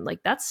behind him.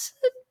 Like, that's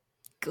a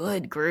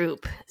good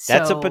group.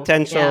 That's a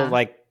potential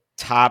like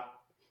top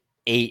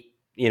 8,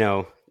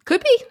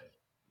 could be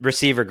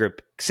receiver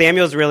group.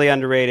 Samuel's really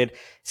underrated.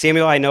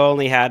 Samuel, I know,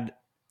 only had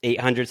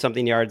 800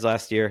 something yards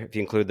last year, if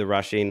you include the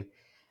rushing.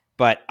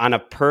 But on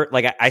a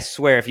I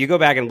swear, if you go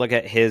back and look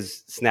at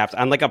his snaps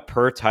on like a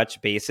per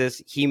touch basis,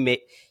 he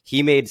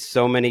made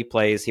so many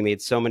plays. He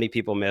made so many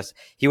people miss.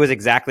 He was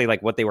exactly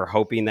like what they were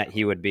hoping that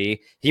he would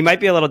be. He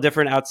might be a little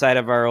different outside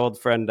of our old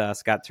friend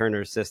Scott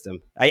Turner's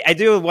system. I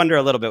do wonder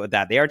a little bit with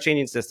that. They are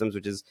changing systems,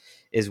 which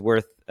is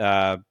worth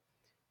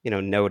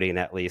noting,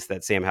 at least,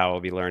 that Sam Howell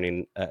will be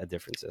learning a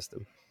different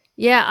system.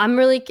 Yeah,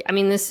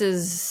 this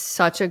is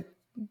such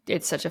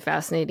a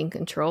fascinating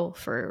control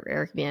for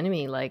Eric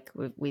Bieniemy. Like,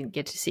 we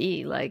get to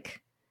see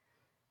like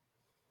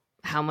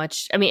how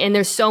much, and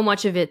there's so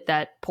much of it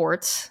that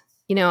ports,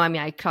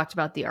 I talked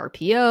about the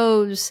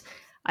RPOs.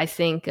 I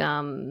think,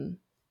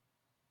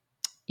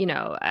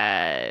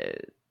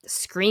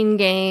 screen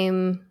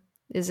game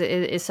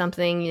is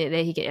something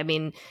that he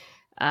can,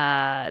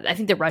 I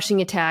think the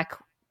rushing attack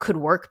could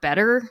work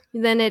better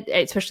than it,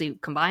 especially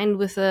combined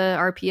with a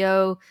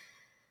RPO.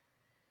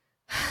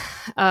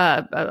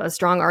 A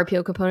strong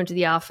RPO component to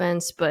the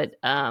offense, but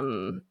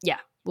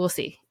we'll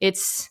see.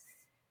 It's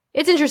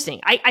interesting.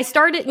 I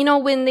started,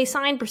 when they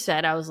signed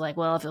Brissett, I was like,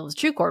 well, if it was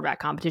true quarterback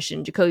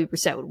competition, Jacoby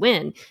Brissett would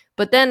win.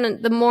 But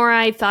then the more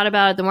I thought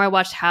about it, the more I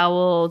watched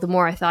Howell, the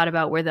more I thought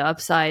about where the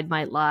upside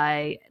might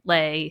lay.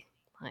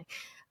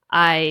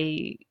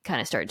 I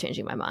kind of started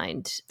changing my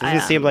mind.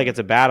 Doesn't seem like it's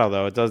a battle,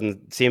 though.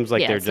 Seems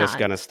like they're just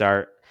going to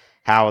start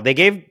Howell. They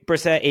gave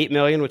Brissett $8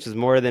 million, which is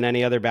more than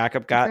any other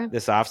backup got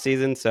this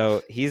offseason.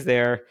 So he's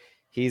there.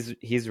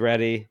 He's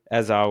ready,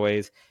 as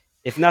always.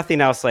 If nothing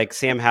else, like,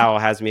 Sam Howell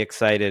has me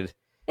excited.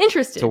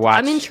 Interested. To watch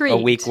I'm intrigued. A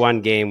week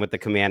 1 game with the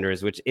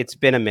Commanders, which it's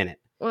been a minute.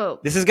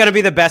 Whoa. This is going to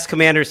be the best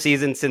Commanders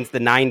season since the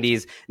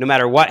 90s, no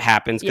matter what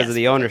happens, because of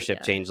the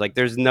ownership change. Like,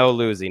 there's no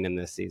losing in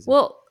this season.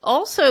 Well,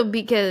 also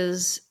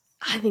because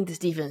I think this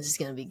defense is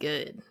going to be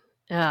good.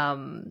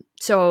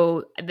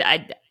 So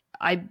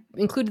I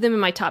included them in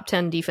my top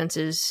 10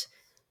 defenses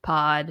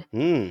pod.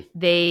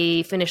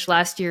 They finished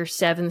last year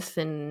 7th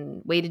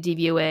in weighted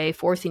DVOA,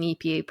 4th in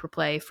EPA per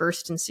play,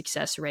 1st in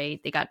success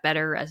rate. They got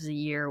better as the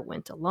year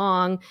went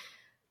along.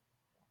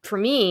 For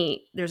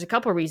me, there's a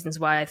couple of reasons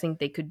why I think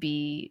they could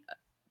be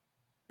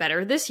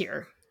better this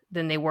year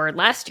than they were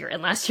last year.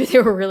 And last year they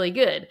were really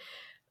good.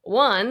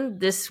 One,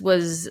 this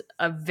was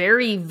a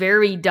very,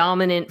 very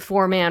dominant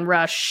 4-man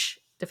rush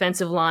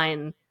defensive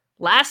line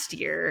last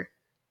year.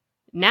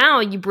 Now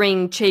you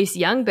bring Chase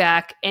Young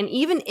back, and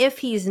even if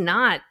he's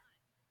not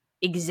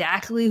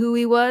exactly who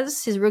he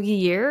was his rookie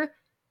year,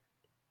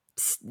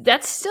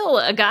 that's still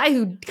a guy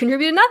who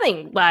contributed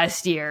nothing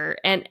last year.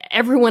 And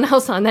everyone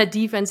else on that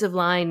defensive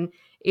line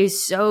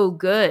is so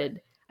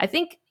good. I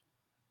think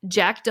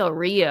Jack Del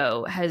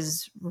Rio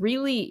has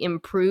really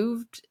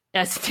improved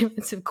as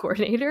defensive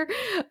coordinator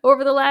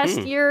over the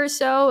last year or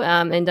so,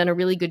 and done a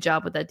really good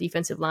job with that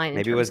defensive line.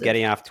 Maybe it was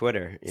getting off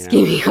Twitter,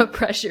 scheming up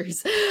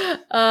pressures.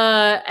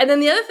 And then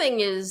the other thing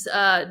is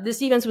this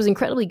defense was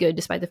incredibly good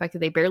despite the fact that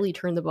they barely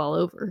turned the ball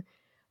over.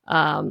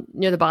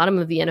 Near the bottom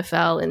of the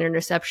NFL in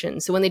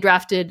interceptions. So when they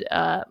drafted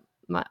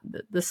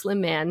the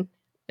slim man,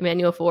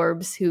 Emmanuel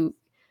Forbes, who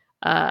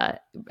had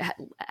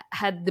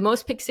the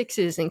most pick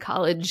sixes in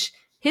college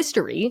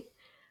history,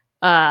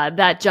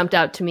 that jumped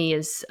out to me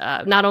as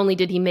not only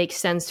did he make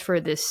sense for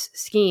this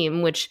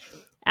scheme, which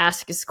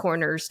asks his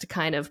corners to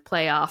kind of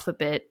play off a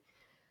bit,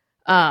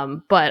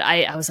 but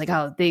I was like,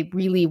 oh, they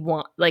really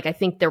want, like, I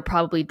think they're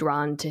probably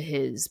drawn to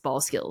his ball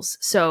skills.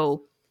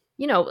 So,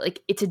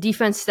 like, it's a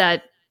defense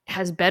that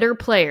has better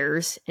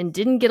players and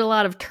didn't get a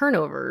lot of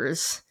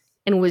turnovers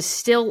and was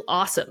still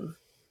awesome.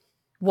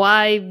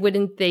 Why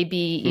wouldn't they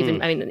be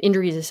even, I mean,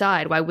 injuries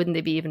aside, why wouldn't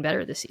they be even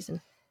better this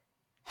season?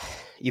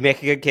 You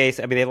make a good case.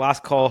 I mean, they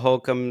lost Cole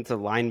Holcomb to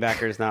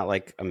linebackers, not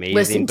like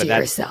amazing, but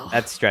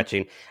that's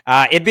stretching.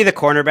 It'd be the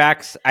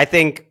cornerbacks. I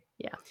think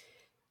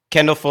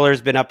Kendall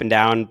Fuller's been up and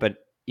down, but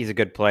he's a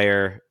good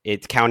player.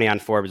 It's counting on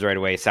Forbes right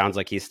away. Sounds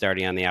like he's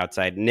starting on the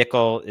outside.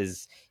 Nickel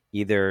is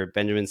either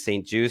Benjamin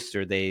St. Juste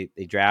or they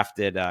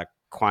drafted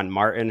Quan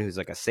Martin, who's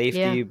like a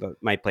safety, but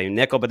might play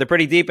nickel. But they're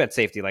pretty deep at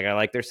safety. Like, I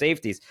like their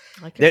safeties.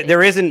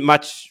 There isn't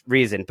much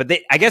reason. But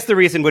I guess the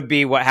reason would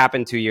be what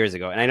happened 2 years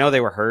ago. And I know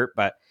they were hurt,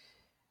 but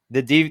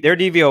their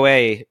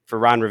DVOA for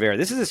Ron Rivera,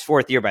 this is his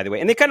fourth year, by the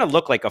way. And they kind of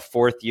look like a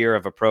fourth year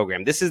of a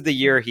program. This is the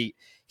year he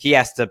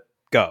has to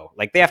go.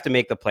 Like, they have to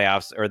make the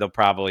playoffs, or they'll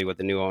probably, with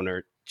the new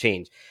owner,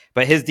 change.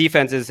 But his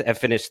defenses have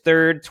finished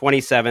 3rd,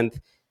 27th,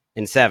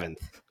 and 7th.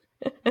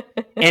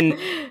 and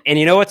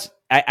you know what's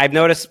I've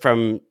noticed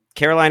from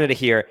Carolina to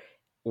here,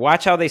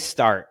 watch how they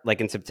start,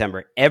 like in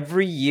September.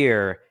 Every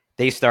year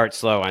they start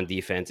slow on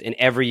defense, and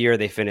every year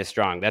they finish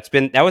strong. That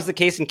was the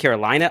case in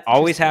Carolina,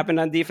 always happened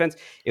on defense.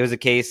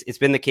 It's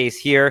been the case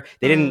here.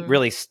 They didn't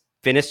really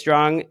finish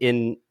strong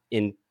in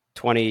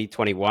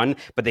 2021,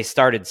 but they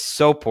started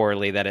so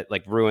poorly that it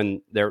like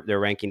ruined their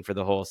ranking for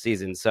the whole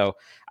season. So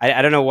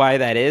I don't know why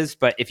that is,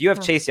 but if you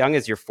have Chase Young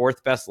as your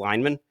 4th best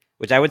lineman,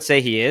 which I would say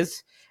he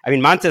is, I mean,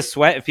 Montez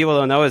Sweat, if people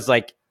don't know, is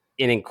like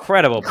an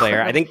incredible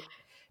player. I think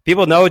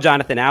people know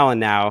Jonathan Allen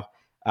now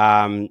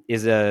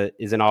is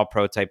an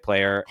all-pro type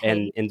player,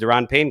 and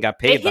Deron Payne got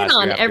paid. They hit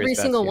on every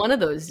single one of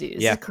those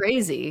dudes. Yeah. It's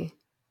crazy.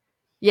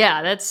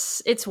 Yeah,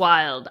 it's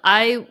wild.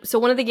 So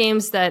one of the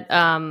games that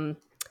I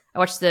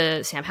watched,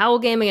 the Sam Howell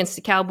game against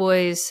the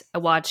Cowboys. I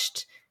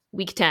watched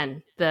Week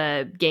 10,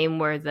 the game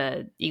where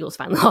the Eagles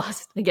finally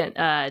lost again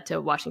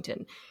to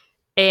Washington.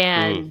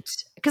 And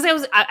because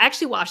I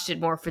actually watched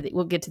it more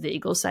we'll get to the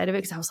Eagles side of it,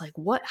 because I was like,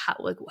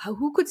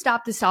 who could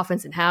stop this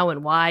offense and how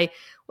and why?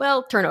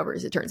 Well,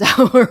 turnovers, it turns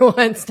out, were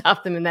what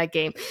stopped them in that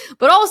game.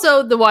 But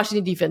also the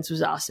Washington defense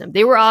was awesome.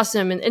 They were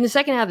awesome. And in the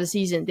second half of the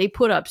season, they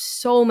put up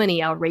so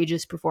many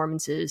outrageous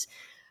performances.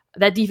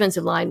 That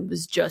defensive line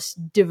was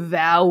just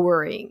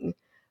devouring.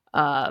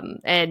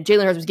 And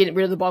Jalen Hurts was getting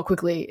rid of the ball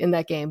quickly in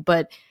that game.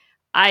 But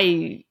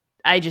I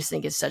just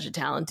think it's such a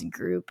talented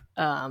group.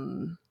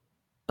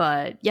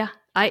 But yeah,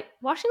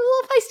 Washington's a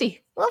little feisty.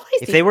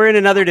 If they were in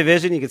another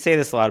division, you could say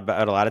this a lot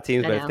about a lot of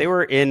teams, but if they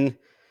were in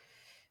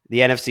the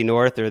NFC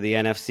North or the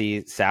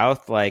NFC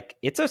South, like,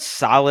 it's a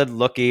solid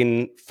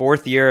looking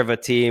 4th year of a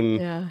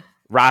team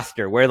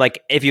roster where,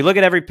 like, if you look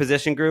at every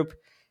position group,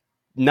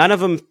 none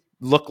of them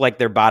look like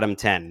they're bottom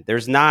 10.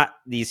 There's not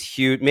these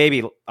huge,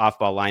 maybe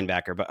off-ball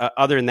linebacker, but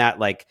other than that,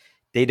 like,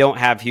 they don't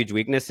have huge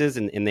weaknesses,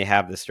 and they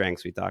have the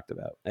strengths we talked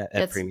about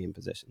at premium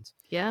positions.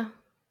 Yeah.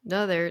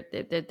 No,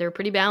 they're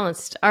pretty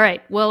balanced. All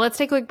right. Well, let's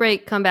take a quick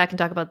break, come back and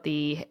talk about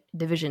the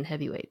division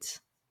heavyweights.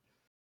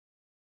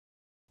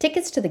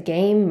 Tickets to the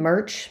game,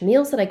 merch,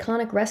 meals at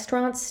iconic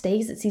restaurants,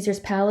 stays at Caesar's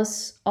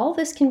Palace, all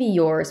this can be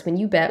yours when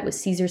you bet with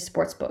Caesar's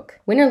Sportsbook.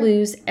 Win or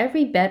lose,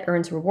 every bet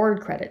earns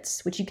reward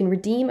credits, which you can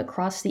redeem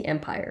across the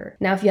empire.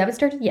 Now, if you haven't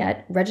started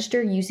yet,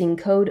 register using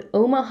code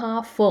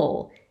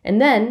OMAHAFULL, and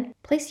then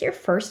place your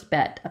first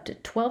bet up to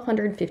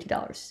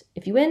 $1,250.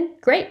 If you win,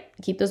 great,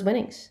 keep those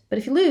winnings. But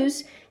if you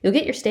lose, you'll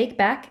get your stake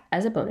back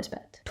as a bonus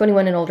bet.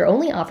 21 and older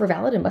only, offer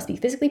valid and must be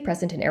physically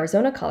present in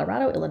Arizona,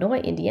 Colorado, Illinois,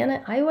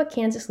 Indiana, Iowa,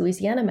 Kansas,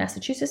 Louisiana,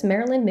 Massachusetts,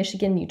 Maryland,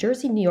 Michigan, New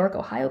Jersey, New York,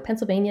 Ohio,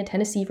 Pennsylvania,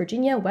 Tennessee,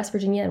 Virginia, West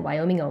Virginia, and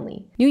Wyoming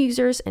only. New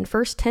users and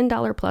first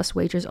 $10 plus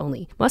wagers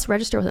only. Must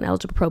register with an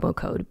eligible promo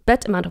code.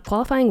 Bet amount of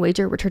qualifying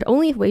wager returned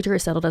only if wager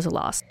is settled as a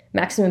loss.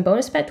 Maximum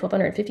bonus bet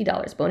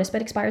 $1,250. Bonus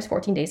bet expires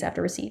 14 days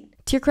after receipt.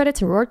 Tier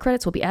credits and reward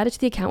credits will be added to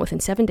the account within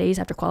 7 days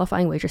after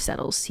qualifying wager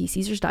settles. See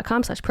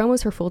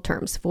Caesars.com/promos for full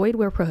terms. Void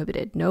where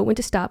prohibited. Know when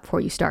to stop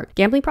before you start.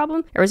 Gambling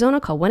problem? Arizona,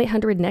 call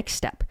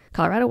 1-800-NEXT-STEP.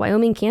 Colorado,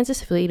 Wyoming,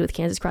 Kansas, affiliated with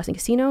Kansas Crossing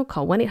Casino,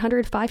 call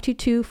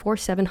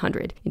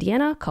 1-800-522-4700.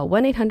 Indiana, call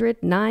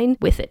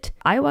 1-800-9-WITH-IT.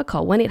 Iowa,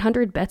 call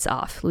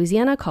 1-800-BETS-OFF.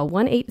 Louisiana, call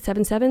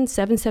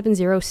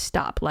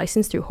 1-877-770-STOP.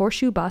 Licensed through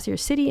Horseshoe, Bossier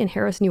City, and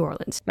Harris, New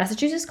Orleans.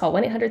 Massachusetts, call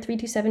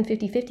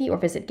 1-800-327-5050 or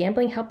visit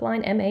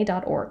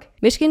gamblinghelplinema.org.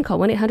 Michigan, call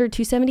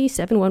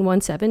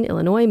 1-800-270-7117.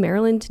 Illinois,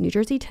 Maryland, New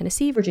Jersey,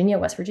 Tennessee, Virginia,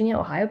 West Virginia,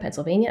 Ohio,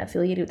 Pennsylvania,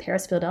 affiliated with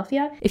Harris,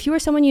 Philadelphia. If you or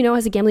someone you know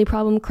has a gambling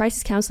problem,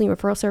 crisis counseling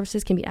referral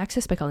services can be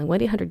accessed by calling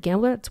 1-800-GAMBLER.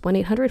 That's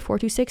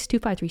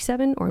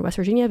 1-800-426-2537, or in West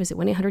Virginia, visit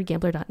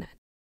 1-800-GAMBLER.net.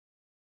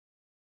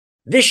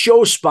 This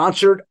show is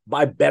sponsored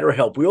by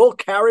BetterHelp. We all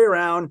carry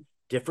around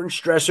different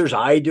stressors.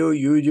 I do,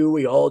 you do,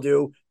 we all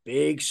do,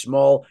 big,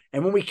 small.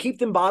 And when we keep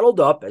them bottled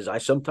up, as I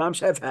sometimes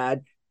have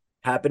had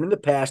happen in the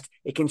past,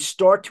 it can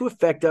start to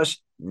affect us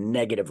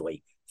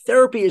negatively.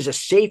 Therapy is a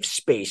safe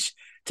space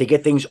to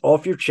get things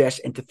off your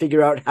chest and to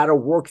figure out how to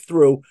work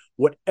through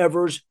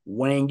whatever's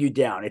weighing you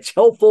down. It's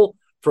helpful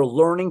for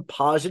learning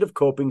positive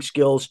coping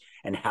skills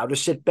and how to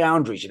set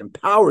boundaries. It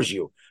empowers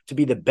you to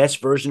be the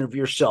best version of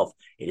yourself.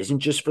 It isn't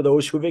just for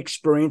those who have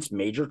experienced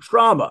major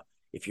trauma.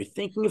 If you're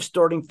thinking of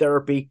starting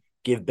therapy,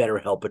 give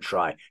BetterHelp a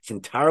try. It's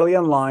entirely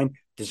online,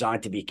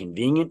 designed to be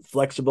convenient,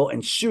 flexible,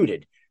 and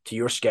suited to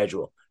your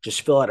schedule.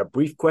 Just fill out a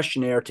brief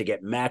questionnaire to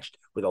get matched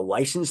with a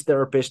licensed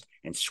therapist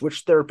and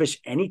switch therapists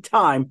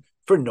anytime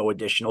for no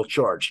additional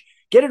charge.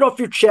 Get it off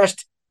your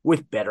chest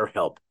with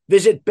BetterHelp.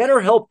 Visit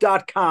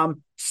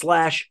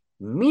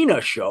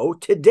BetterHelp.com/Mina Show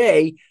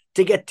today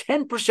to get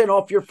 10%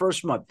 off your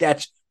first month.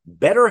 That's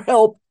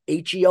BetterHelp,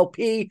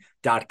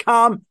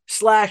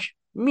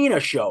 HELP.com/Mina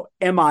Show,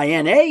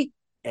 MINASHOW.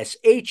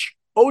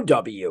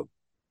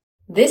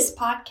 This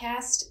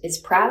podcast is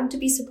proud to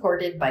be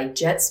supported by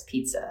Jets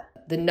Pizza,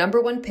 the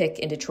 #1 pick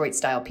in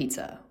Detroit-style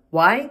pizza.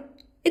 Why?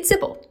 It's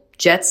simple.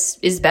 Jets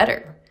is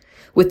better.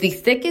 With the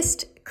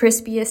thickest,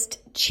 crispiest,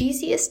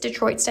 cheesiest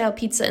Detroit-style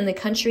pizza in the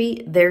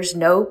country, there's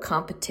no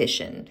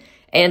competition.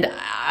 And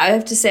I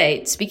have to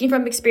say, speaking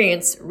from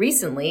experience,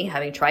 recently,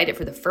 having tried it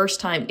for the first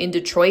time in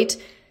Detroit,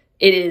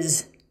 it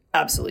is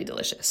absolutely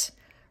delicious.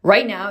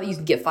 Right now, you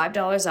can get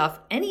 $5 off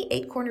any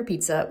 8-corner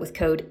pizza with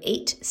code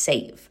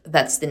 8SAVE.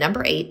 That's the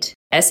number 8,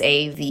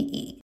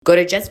 SAVE. Go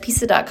to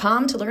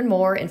jetspizza.com to learn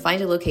more and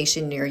find a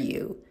location near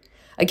you.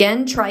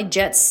 Again, try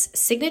Jet's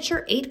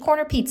signature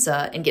 8-corner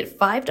pizza and get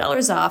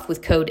 $5 off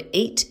with code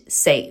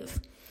 8SAVE.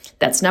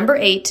 That's number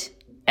 8,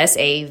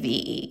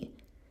 SAVE.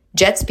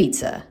 Jet's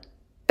Pizza.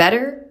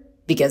 Better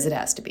because it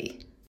has to be.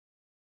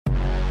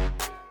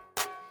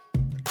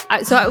 I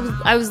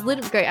was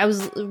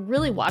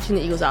really watching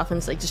the Eagles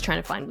offense, like just trying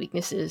to find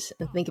weaknesses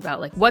and think about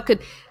like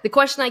the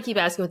question I keep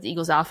asking with the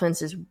Eagles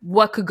offense is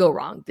what could go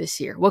wrong this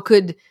year?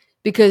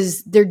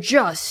 Because they're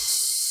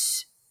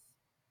just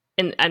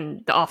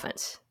and the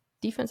offense.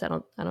 Defense, I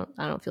don't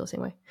feel the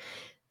same way.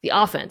 The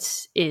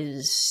offense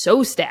is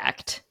so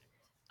stacked.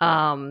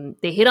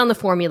 They hit on the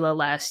formula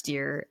last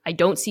year. I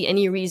don't see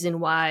any reason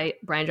why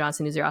Brian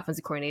Johnson, who's their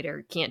offensive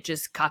coordinator, can't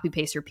just copy,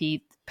 paste,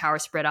 repeat power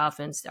spread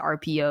offense, the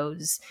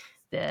RPOs,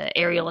 the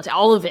aerial,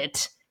 all of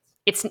it.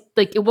 It's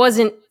like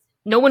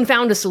no one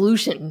found a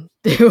solution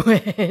to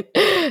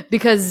it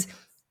because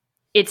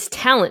it's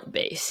talent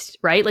based,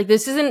 right? Like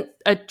this isn't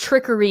a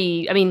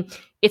trickery. I mean,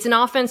 it's an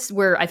offense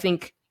where I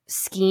think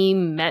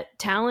scheme met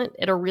talent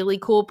at a really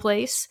cool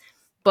place,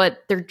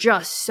 but they're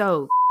just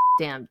so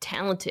damn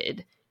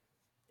talented.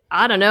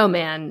 I don't know,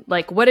 man.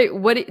 Like, what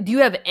do you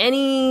have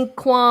any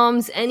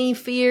qualms, any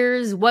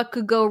fears? What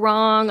could go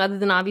wrong other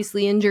than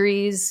obviously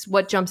injuries?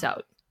 What jumps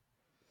out?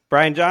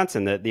 Brian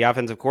Johnson, the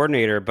offensive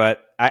coordinator,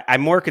 but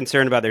I'm more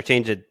concerned about their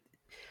change of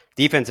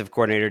defensive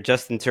coordinator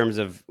just in terms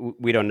of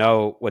we don't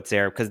know what's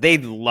there because they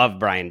love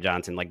Brian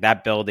Johnson. Like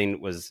that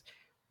building was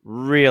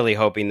really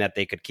hoping that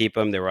they could keep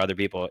him. There were other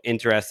people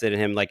interested in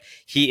him. Like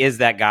he is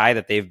that guy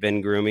that they've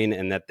been grooming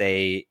and that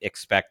they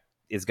expect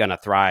is going to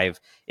thrive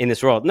in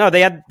this role. No,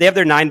 they have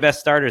their 9 best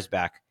starters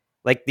back.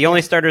 Like the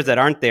only starters that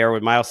aren't there were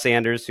Miles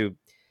Sanders, who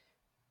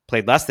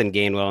played less than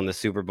Gainwell in the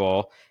Super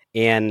Bowl,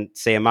 and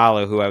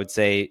Sayamalu, who I would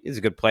say is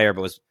a good player,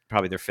 but was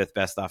probably their 5th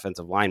best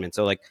offensive lineman.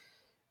 So like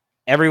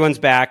everyone's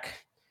back.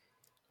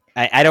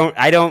 I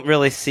don't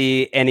really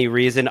see any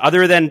reason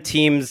other than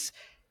teams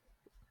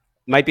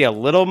might be a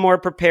little more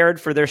prepared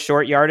for their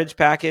short yardage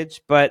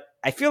package, but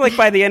I feel like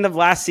by the end of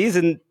last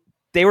season,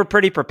 they were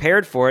pretty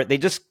prepared for it. They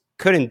just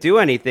couldn't do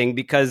anything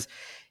because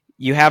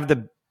you have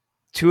the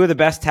 2 of the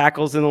best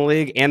tackles in the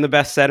league and the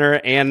best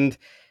center and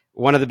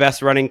one of the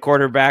best running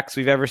quarterbacks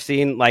we've ever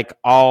seen, like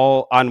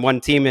all on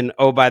one team. And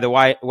oh, by the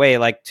way,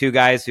 like 2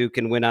 guys who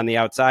can win on the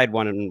outside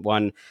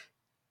 1-on-1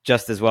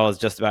 just as well as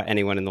just about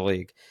anyone in the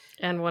league.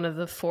 And one of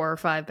the 4 or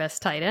 5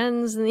 best tight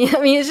ends. I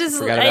mean, it's just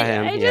Forgot about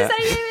him. I just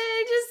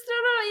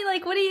don't know.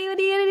 Like, what are you gonna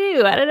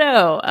do? I don't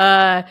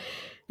know.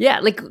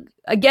 Yeah, like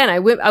again, I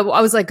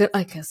was like, okay.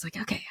 I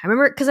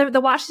remember because the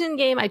Washington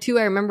game. I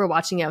remember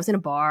watching it. I was in a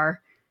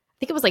bar. I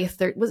think it was like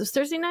was it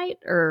Thursday night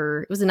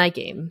or it was a night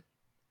game,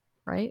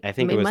 right? I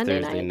think it was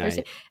Monday Thursday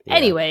night. Yeah.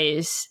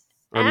 Anyways,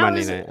 or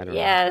Monday night. I don't know.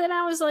 Yeah, and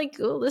I was like,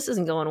 oh, this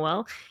isn't going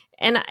well.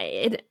 And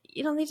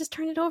they just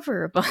turned it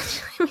over a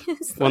bunch. I mean,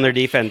 well, their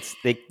defense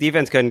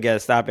couldn't get a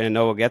stop, and I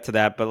know we'll get to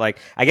that. But like,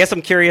 I guess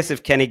I'm curious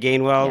if Kenny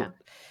Gainwell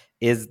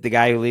is the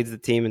guy who leads the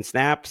team in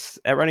snaps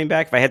at running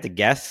back. If I had to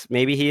guess,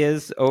 maybe he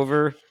is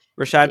over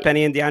Rashad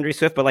Penny and DeAndre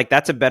Swift. But like,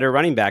 that's a better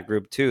running back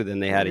group too than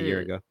they had a year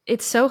ago.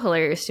 It's so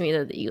hilarious to me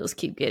that the Eagles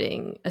keep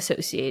getting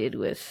associated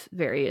with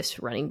various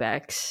running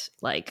backs,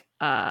 like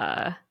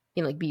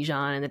like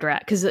Bijan in the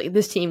draft, because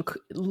this team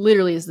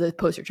literally is the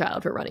poster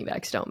child for running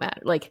backs don't matter.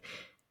 Like,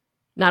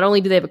 not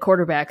only do they have a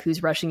quarterback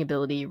whose rushing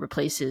ability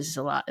replaces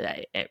a lot,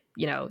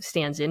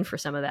 stands in for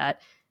some of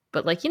that,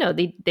 but like,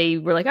 they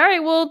were like, all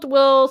right,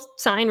 we'll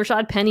sign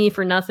Rashad Penny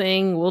for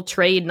nothing. We'll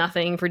trade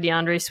nothing for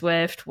DeAndre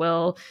Swift.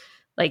 We'll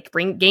like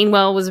bring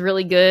Gainwell was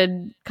really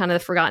good, kind of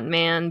the forgotten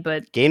man,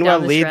 but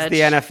Gainwell leads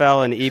the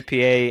NFL in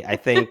EPA, I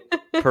think,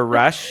 per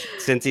rush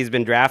since he's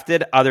been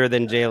drafted, other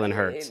than Jalen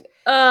Hurts.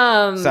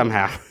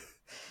 Somehow.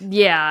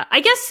 Yeah,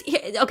 I guess.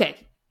 Okay.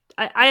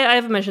 I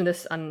haven't mentioned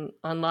this on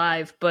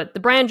live, but the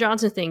Brian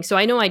Johnson thing. So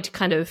I know I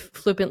kind of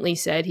flippantly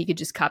said he could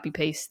just copy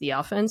paste the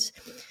offense,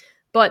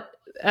 but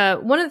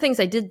one of the things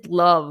I did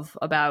love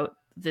about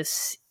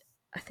this,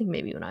 I think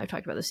maybe you and I have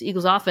talked about this,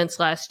 Eagles offense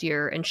last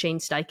year, and Shane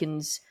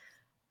Steichen's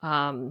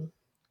the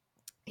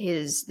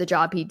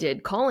job he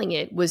did calling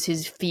it, was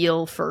his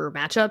feel for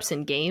matchups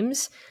and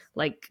games.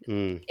 Like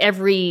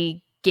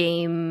every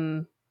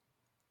game,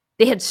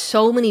 they had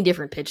so many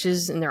different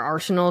pitches in their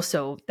arsenal,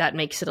 so that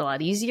makes it a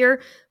lot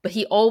easier. But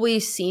he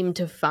always seemed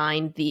to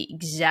find the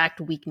exact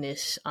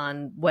weakness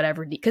on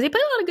whatever, because they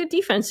play a lot of good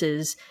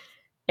defenses,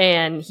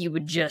 and he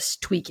would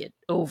just tweak it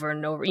over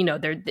and over.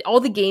 All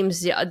the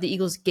games, the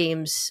Eagles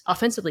games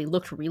offensively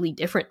looked really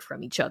different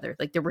from each other.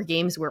 Like, there were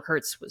games where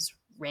Hurts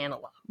ran a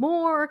lot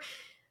more.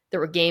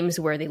 There were games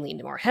where they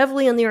leaned more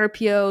heavily on the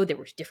RPO. There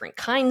were different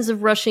kinds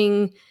of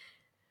rushing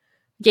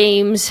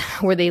games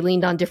where they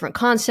leaned on different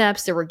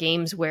concepts. There were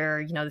games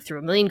where, they threw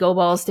a million go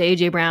balls to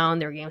AJ Brown.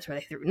 There were games where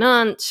they threw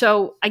none.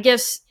 So I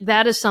guess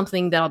that is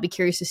something that I'll be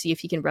curious to see if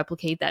he can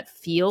replicate that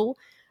feel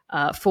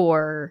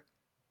for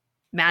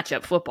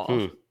matchup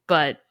football.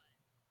 But,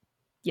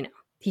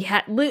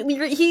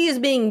 he is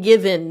being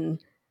given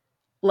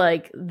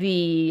like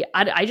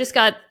I just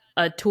got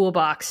a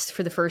toolbox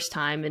for the first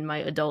time in my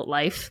adult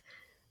life.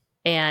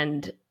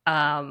 And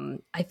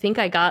I think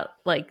I got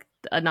like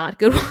a not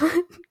good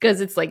one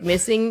because it's like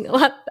missing a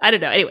lot. I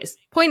don't know. Anyways,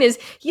 point is,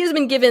 he has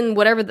been given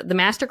whatever the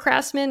master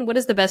craftsman. What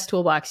is the best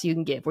toolbox you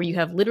can give, where you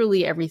have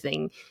literally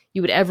everything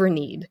you would ever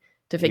need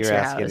to fix your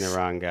house? You're asking the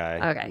wrong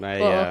guy.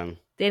 Okay.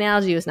 The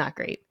analogy was not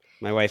great.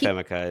 My wife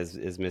Emeka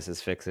is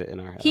Mrs. Fix-It in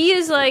our house. He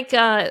is like,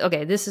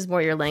 okay, this is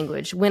more your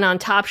language. When on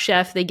Top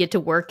Chef, they get to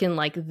work in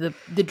like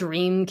the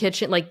dream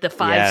kitchen, like the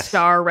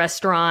 5-star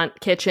restaurant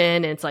kitchen.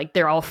 And it's like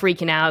they're all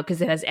freaking out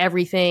because it has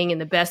everything and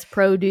the best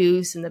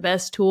produce and the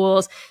best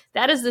tools.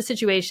 That is the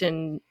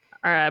situation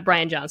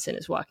Brian Johnson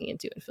is walking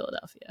into in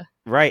Philadelphia.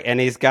 Right. And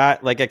he's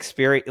got like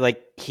experience,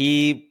 like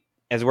he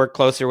has worked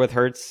closer with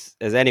Hurts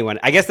as anyone.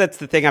 I guess that's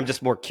the thing I'm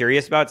just more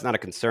curious about. It's not a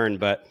concern,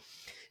 but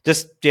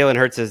just Jalen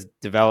Hurts'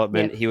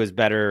 development. He was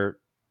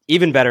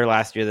even better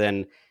last year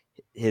than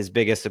his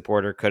biggest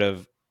supporter could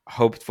have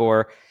hoped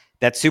for.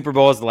 That Super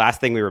Bowl is the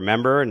last thing we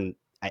remember. And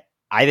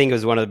I think it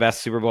was one of the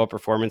best Super Bowl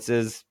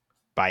performances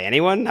by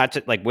anyone, not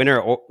just like winner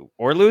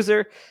or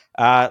loser.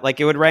 Like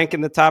it would rank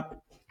in the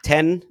top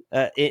 10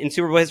 in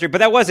Super Bowl history, but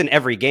that wasn't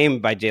every game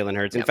by Jalen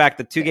Hurts. In fact,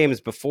 the two games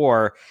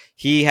before,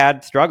 he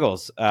had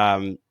struggles.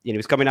 He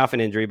was coming off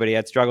an injury, but he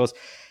had struggles.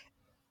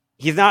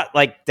 He's not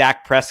like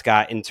Dak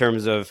Prescott in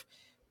terms of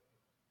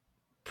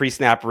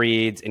pre-snap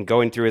reads and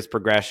going through his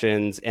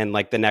progressions and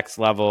like the next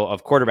level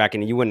of quarterback.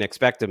 And you wouldn't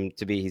expect him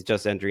to be. He's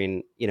just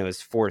entering,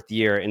 his fourth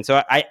year. And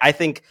so I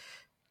think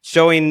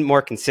showing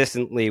more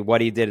consistently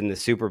what he did in the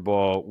Super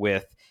Bowl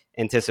with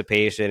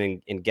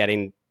anticipation and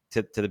getting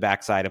to the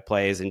backside of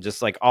plays and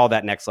just like all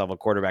that next level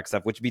quarterback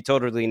stuff, which would be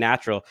totally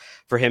natural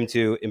for him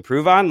to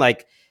improve on.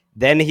 Like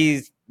then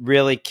he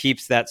really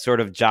keeps that sort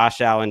of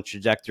Josh Allen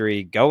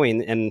trajectory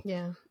going. And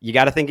you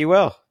got to think he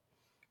will.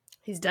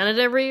 He's done it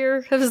every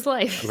year of his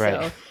life.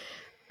 Right.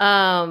 So,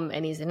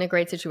 and he's in a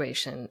great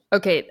situation.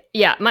 Okay.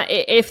 Yeah.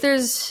 If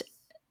there's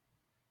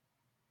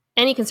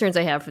any concerns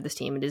I have for this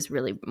team, it is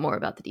really more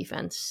about the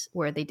defense,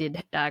 where they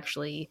did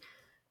actually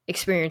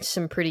experience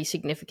some pretty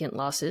significant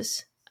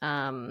losses.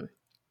 And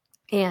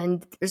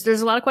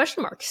there's a lot of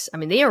question marks. I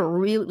mean, they are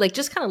really like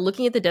just kind of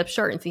looking at the depth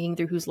chart and thinking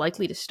through who's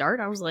likely to start.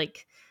 I was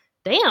like,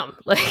 damn,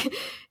 like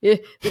there's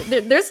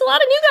a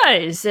lot of new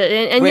guys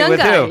and young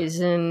guys.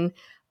 Who? And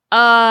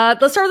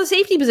let's start with the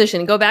safety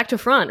position and go back to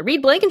front.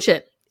 Reed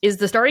Blankenship is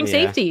the starting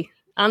safety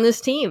on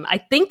this team. I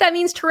think that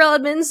means Terrell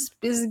Edmonds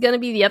is going to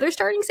be the other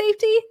starting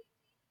safety.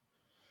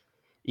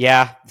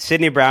 Yeah.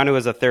 Sidney Brown, who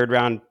was a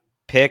third-round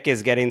pick,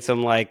 is getting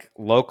some like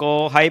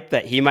local hype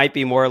that he might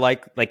be more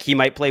like he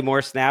might play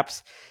more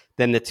snaps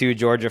than the two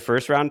Georgia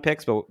first-round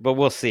picks, but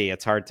we'll see.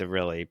 It's hard to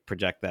really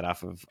project that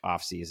off of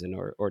off-season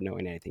or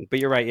knowing anything. But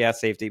you're right,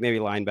 safety, maybe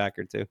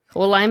linebacker too.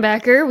 Well,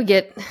 linebacker,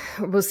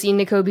 we'll see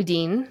Nakobe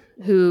Dean,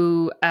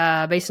 who,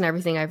 based on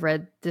everything I've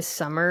read this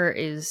summer,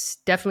 is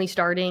definitely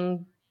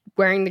starting.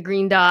 wearing the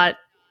green dot,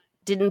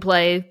 didn't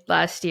play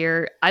last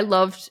year. I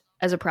loved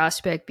as a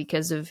prospect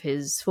because of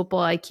his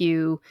football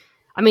IQ.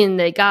 I mean,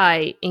 the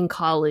guy in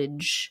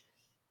college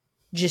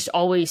just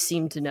always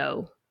seemed to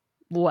know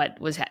what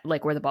was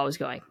like where the ball was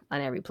going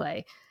on every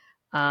play.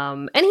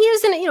 And he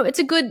isn't, it's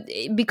a good,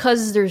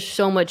 because there's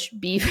so much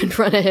beef in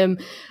front of him.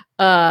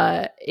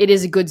 It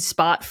is a good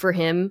spot for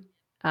him.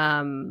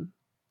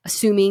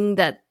 Assuming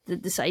that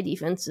the side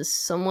defense is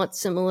somewhat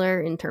similar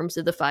in terms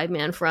of the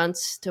 5-man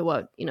fronts to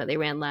what, they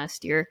ran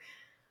last year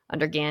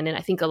under Gannon.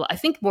 I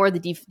think more of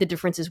the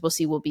differences we'll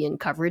see will be in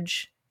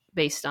coverage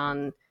based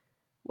on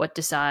what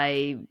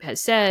Desai has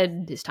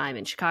said, his time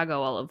in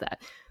Chicago, all of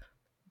that.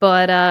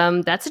 But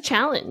that's a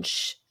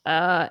challenge.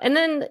 And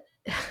then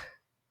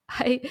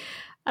I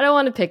don't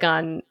want to pick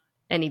on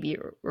any beat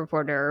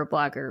reporter or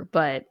blogger,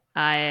 but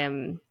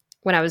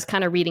when I was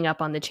kind of reading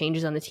up on the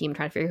changes on the team,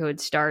 trying to figure who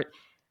would start,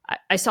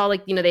 I saw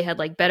they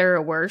had better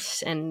or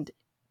worse, and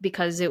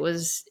because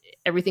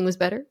everything was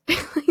better. They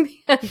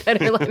had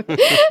better but the one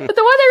that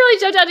really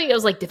jumped out to me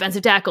was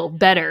defensive tackle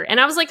better, and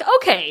I was like,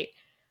 okay,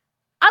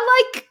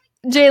 I like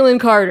Jalen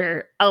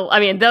Carter. I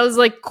mean, that was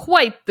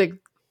quite the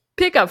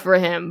pickup for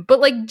him, but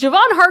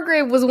Javon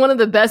Hargrave was one of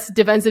the best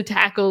defensive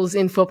tackles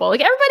in football.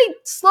 Everybody,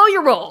 slow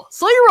your roll.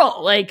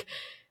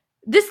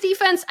 This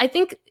defense, I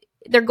think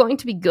they're going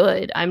to be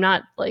good. I'm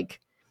not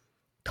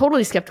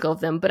totally skeptical of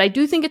them, but I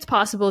do think it's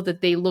possible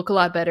that they look a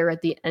lot better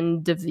at the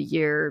end of the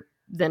year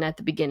than at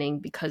the beginning,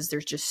 because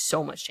there's just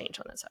so much change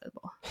on that side of the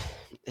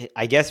ball.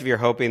 I guess if you're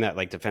hoping that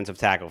defensive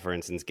tackle, for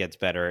instance, gets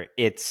better,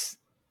 it's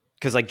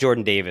because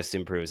Jordan Davis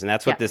improves, and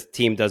that's what this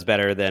team does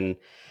better than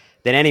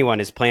anyone,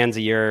 is plans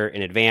a year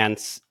in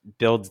advance,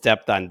 builds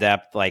depth on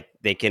depth.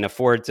 They can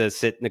afford to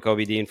sit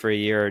Nakobe Dean for a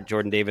year.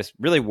 Jordan Davis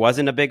really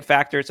wasn't a big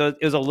factor, so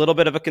it was a little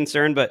bit of a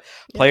concern, but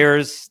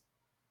players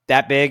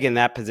that big in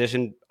that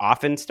position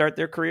often start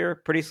their career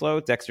pretty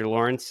slow. Dexter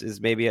Lawrence is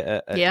maybe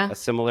a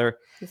similar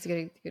That's a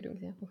good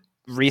example.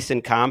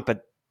 Recent comp,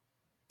 but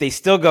they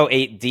still go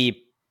 8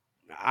 deep,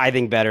 I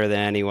think, better than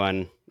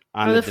anyone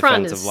on the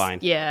defensive line.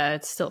 Yeah,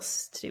 it's still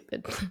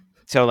stupid.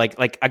 So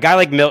like a guy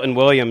like Milton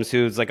Williams,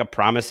 who's a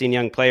promising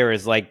young player,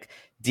 is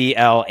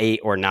DL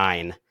 8 or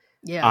 9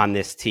 on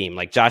this team.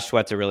 Josh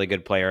Sweat's a really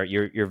good player.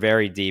 You're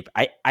very deep.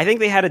 I think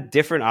they had a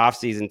different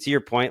offseason, to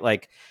your point,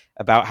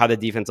 about how the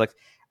defense looks.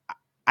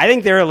 I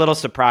think they're a little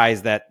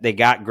surprised that they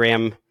got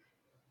Graham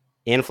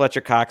and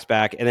Fletcher Cox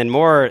back, and then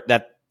more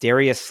that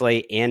Darius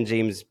Slay and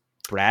James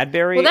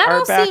Bradbury are back.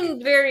 Well, that all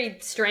seemed very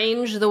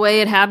strange the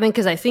way it happened,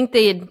 because I think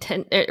they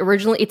had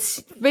originally,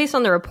 it's based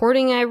on the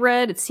reporting I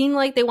read, it seemed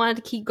like they wanted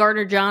to keep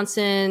Gardner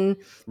Johnson.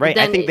 Right.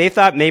 I think they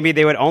thought maybe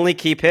they would only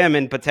keep him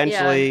and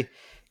potentially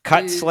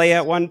cut Slay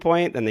at one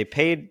point. Then they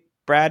paid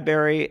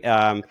Bradbury.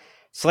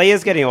 Slay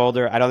is getting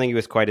older. I don't think he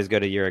was quite as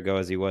good a year ago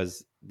as he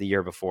was the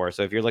year before.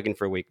 So if you're looking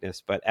for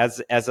weakness, but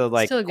as a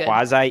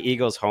quasi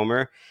Eagles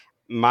homer,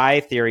 my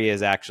theory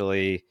is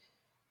actually,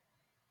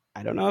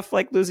 I don't know if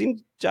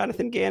losing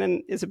Jonathan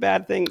Gannon is a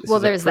bad thing.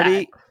 This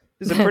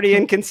is a pretty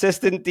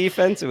inconsistent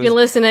defense. You can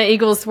listen to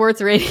Eagles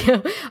sports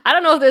radio. I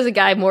don't know if there's a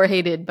guy more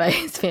hated by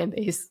his fan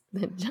base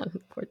than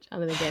Jonathan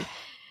Gannon.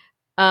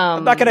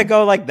 I'm not going to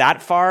go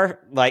that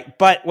far.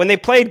 But when they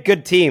played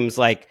good teams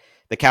like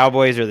the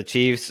Cowboys or the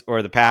Chiefs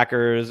or the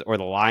Packers or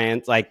the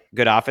Lions,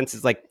 good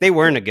offenses, they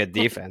weren't a good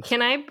defense.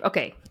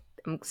 Okay.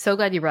 I'm so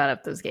glad you brought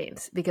up those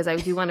games, because I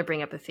do want to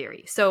bring up a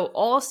theory. So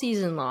all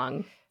season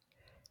long,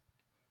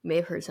 you may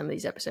have heard some of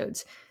these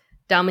episodes,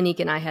 Dominique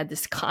and I had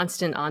this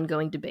constant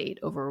ongoing debate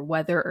over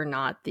whether or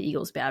not the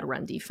Eagles' bad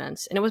run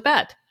defense, and it was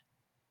bad.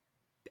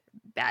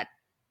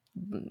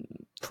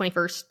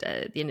 21st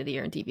at the end of the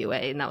year in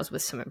DVOA, and that was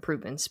with some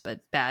improvements,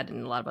 but bad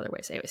in a lot of other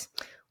ways. Anyways,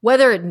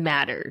 whether it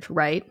mattered,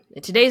 right?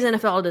 In today's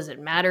NFL, does it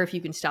matter if you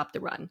can stop the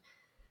run?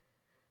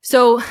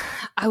 So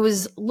I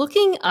was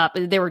looking up,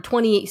 they were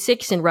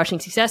 26 in rushing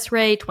success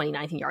rate,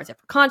 29th in yards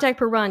after contact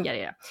per run, yada,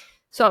 yada.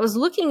 So I was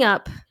looking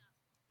up,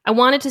 I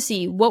wanted to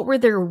see what were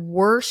their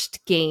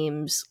worst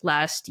games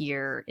last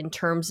year in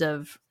terms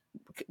of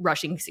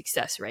rushing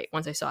success rate,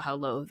 once I saw how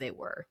low they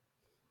were.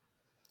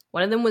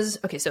 One of them was,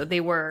 so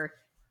they were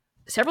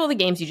several of the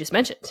games you just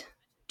mentioned.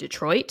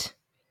 Detroit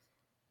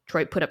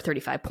put up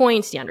 35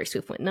 points, DeAndre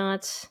Swift went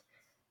nuts.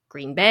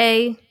 Green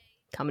Bay,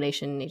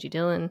 combination A.J.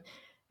 Dillon,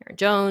 Aaron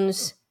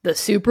Jones. The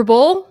Super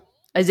Bowl,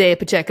 Isaiah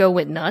Pacheco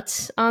went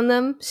nuts on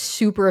them.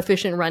 Super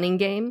efficient running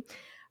game.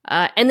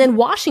 And then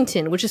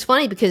Washington, which is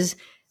funny because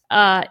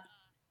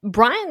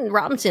Brian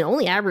Robinson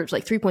only averaged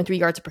 3.3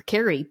 yards per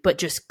carry, but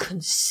just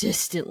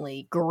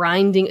consistently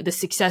grinding. The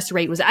success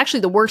rate was actually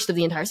the worst of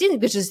the entire season,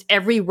 because just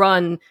every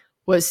run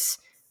was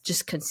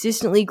just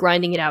consistently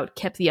grinding it out,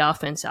 kept the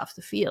offense off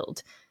the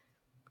field.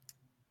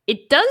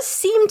 It does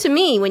seem to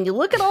me, when you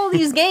look at all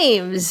these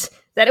games,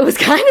 that it was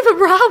kind of a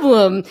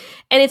problem.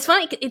 And it's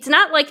funny, it's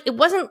not it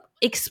wasn't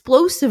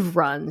explosive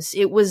runs.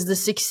 It was the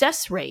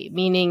success rate,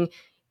 meaning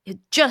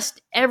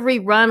just every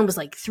run was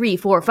 3,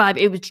 4, 5.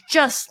 It was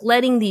just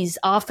letting these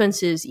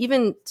offenses,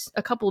 even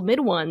a couple of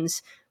mid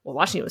ones, well,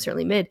 Washington was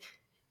certainly mid,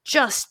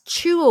 just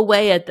chew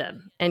away at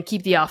them and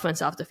keep the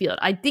offense off the field.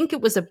 I think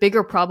it was a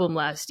bigger problem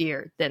last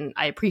year than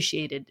I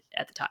appreciated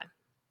at the time.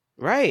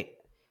 Right.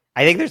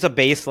 I think there's a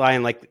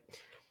baseline, like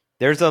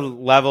there's a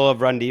level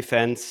of run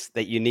defense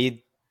that you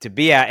need to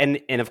be at.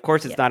 And of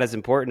course, it's not as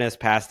important as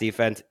pass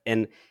defense.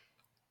 And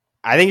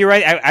I think you're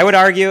right. I would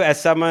argue,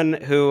 as someone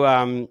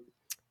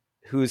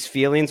whose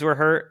feelings were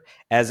hurt,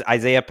 as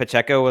Isaiah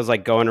Pacheco was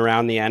like going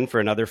around the end for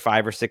another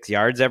 5 or 6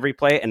 yards every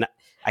play. And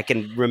I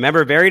can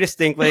remember very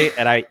distinctly,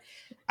 and I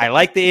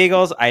like the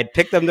Eagles. I had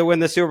picked them to win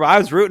the Super Bowl. I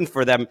was rooting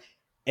for them.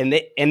 And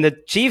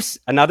the Chiefs,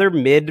 another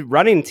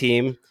mid-running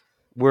team,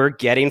 were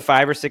getting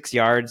 5 or 6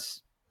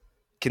 yards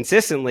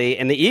consistently,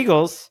 and the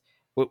Eagles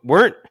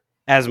weren't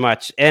as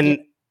much. And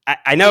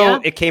I know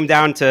it came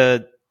down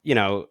to,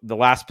 the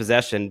last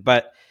possession,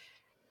 but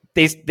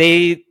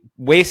they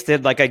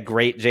wasted like a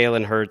great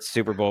Jalen Hurts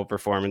Super Bowl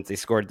performance. They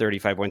scored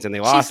 35 points and they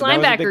lost. Chiefs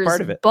linebackers that was a big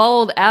part of it.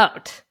 Balled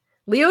out.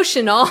 Leo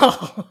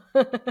Chenal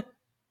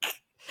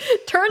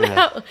turned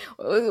out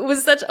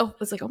was such.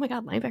 It's like, oh my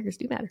god, linebackers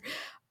do matter.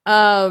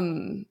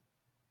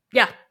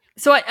 Yeah.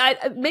 So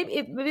I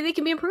maybe they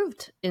can be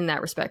improved in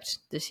that respect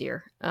this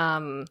year.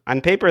 On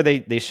paper,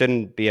 they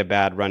shouldn't be a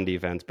bad run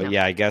defense, but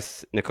I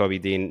guess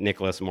Nakobe Dean,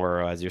 Nicholas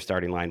Morrow as your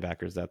starting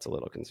linebackers, that's a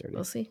little concerning.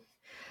 We'll see.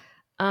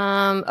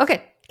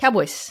 Okay,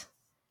 Cowboys.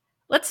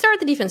 Let's start with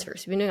the defense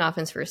first. We've been doing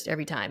offense first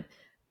every time.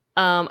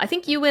 I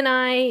think you and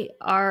I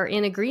are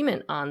in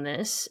agreement on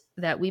this,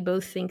 that we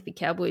both think the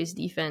Cowboys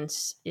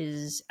defense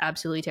is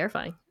absolutely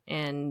terrifying.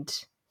 And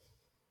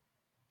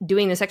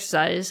doing this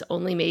exercise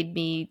only made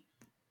me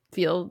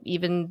feel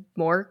even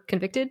more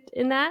convicted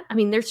in that. I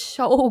mean, they're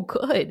so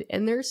good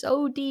and they're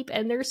so deep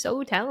and they're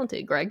so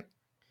talented, Greg.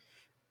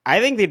 I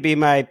think they'd be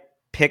my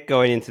pick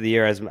going into the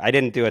year. As I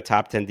didn't do a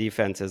top 10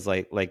 defense as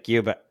like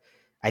you, but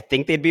I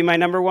think they'd be my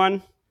number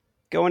one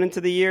going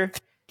into the year.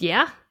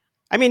 Yeah.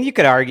 I mean, you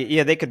could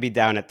argue, they could be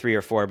down at 3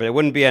 or 4, but it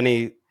wouldn't be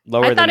any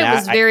lower than that. I thought it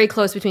was very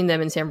close between them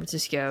and San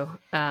Francisco.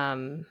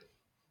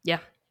 Yeah.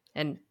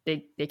 And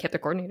they kept their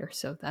coordinator,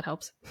 so that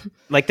helps.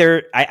 Like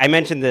I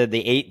mentioned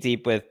the 8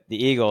 deep with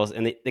the Eagles,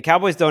 and the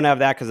Cowboys don't have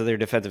that because of their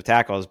defensive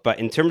tackles. But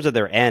in terms of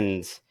their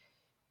ends,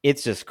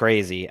 it's just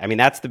crazy. I mean,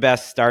 that's the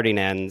best starting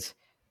ends.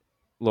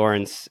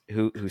 Lawrence,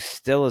 who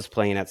still is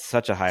playing at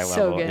such a high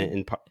level,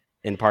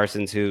 in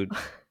Parsons, who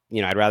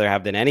I'd rather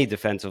have than any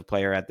defensive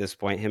player at this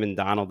point. Him and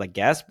Donald, I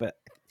guess, but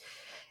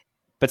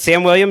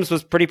Sam Williams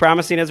was pretty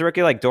promising as a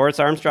rookie. Like Doris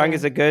Armstrong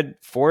is a good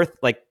 4th.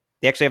 Like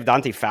they actually have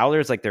Dante Fowler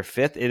as like their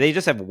 5th. They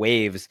just have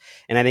waves,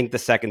 and I think the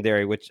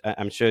secondary, which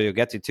I'm sure you'll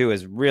get to too,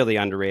 is really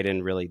underrated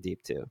and really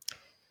deep too.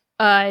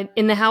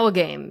 In the Howell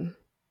game,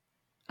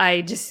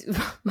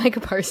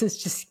 Micah Parsons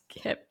just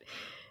kept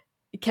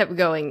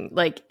going.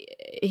 Like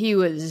he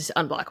was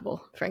unblockable,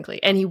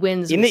 frankly, and he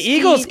wins in the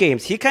Eagles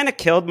games. He kind of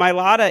killed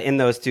Mailata in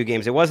those 2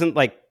 games. It wasn't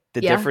like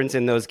the difference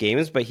in those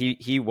games, but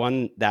he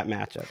won that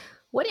matchup.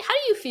 How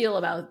do you feel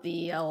about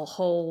the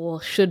whole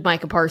should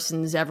Micah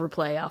Parsons ever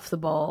play off the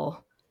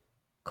ball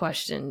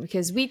question?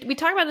 Because we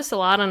talk about this a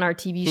lot on our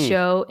TV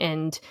show,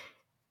 and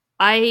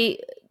I'm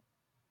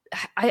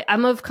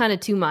of kind of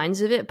 2 minds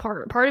of it.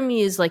 Part of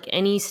me is like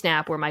any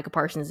snap where Micah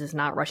Parsons is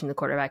not rushing the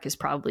quarterback is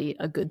probably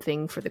a good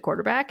thing for the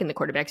quarterback, and the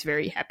quarterback's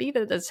very happy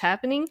that that's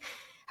happening.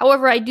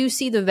 However, I do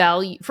see the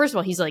value. First of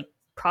all, he's like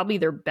probably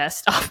their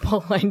best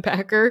off-ball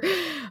linebacker.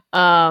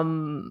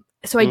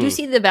 So I do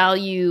see the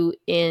value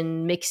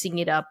in mixing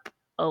it up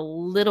a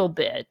little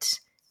bit,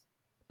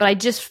 but I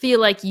just feel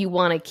like you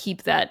want to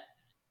keep that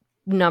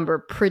number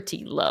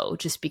pretty low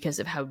just because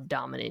of how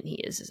dominant he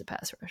is as a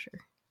pass rusher.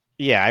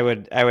 Yeah, I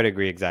would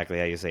agree exactly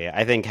how you say it.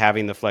 I think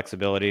having the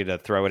flexibility to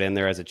throw it in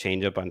there as a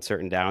changeup on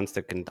certain downs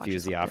to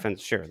confuse the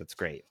offense, sure, that's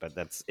great, but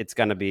it's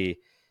going to be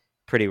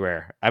pretty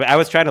rare. I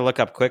was trying to look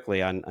up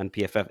quickly on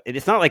PFF.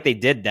 It's not like they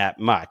did that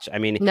much. I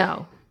mean,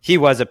 no. He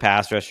was a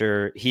pass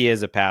rusher. He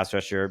is a pass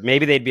rusher.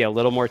 Maybe they'd be a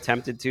little more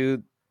tempted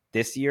to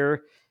this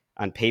year.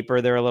 On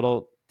paper, they're a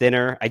little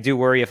thinner. I do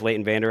worry if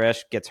Leighton Vander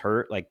Esch gets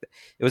hurt. Like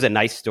it was a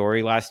nice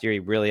story last year. He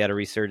really had a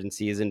resurgent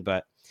season,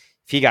 but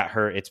if he got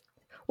hurt, it's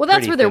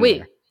that's where they're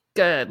weak.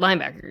 Good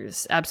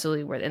linebackers,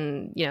 absolutely.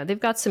 And they've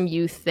got some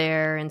youth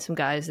there and some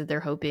guys that they're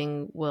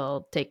hoping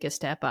will take a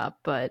step up.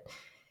 But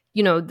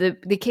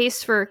the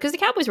case for because the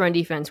Cowboys' run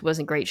defense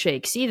wasn't great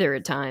shakes either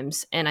at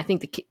times, and I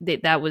think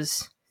that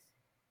was.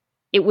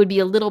 It would be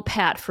a little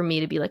pat for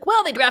me to be like,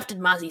 well, they drafted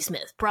Mozzie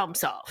Smith, problem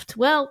solved.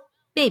 Well,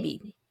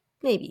 maybe,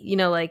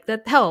 like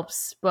that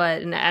helps.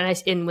 But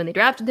and when they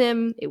drafted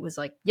him, it was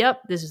like,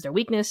 yep, this is their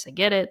weakness. I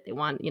get it. They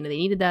want, they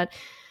needed that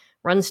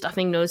run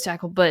stuffing nose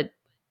tackle, but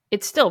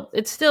it's still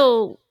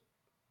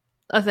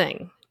a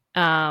thing.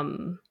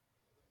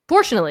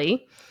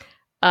 Fortunately,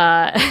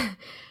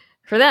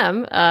 for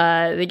them,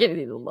 they get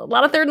a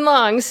lot of 3rd and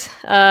longs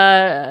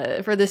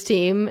for this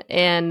team,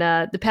 and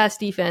the pass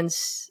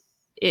defense.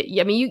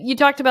 You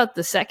talked about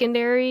the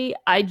secondary.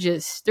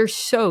 They're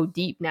so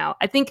deep now.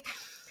 I think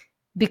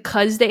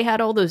because they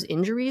had all those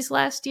injuries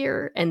last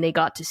year and they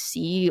got to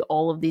see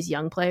all of these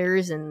young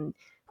players and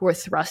who were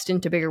thrust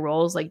into bigger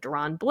roles like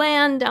Deron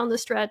Bland down the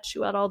stretch,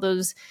 who had all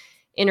those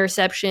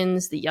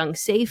interceptions, the young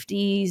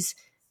safeties.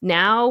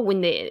 Now,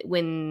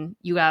 when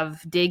you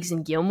have Diggs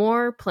and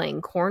Gilmore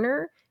playing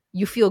corner,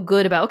 you feel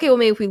good about, okay, well,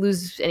 maybe if we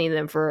lose any of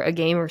them for a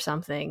game or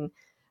something.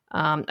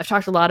 I've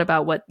talked a lot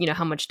about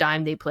how much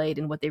dime they played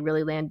and what they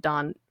really landed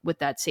on with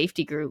that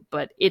safety group,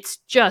 but it's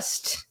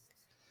just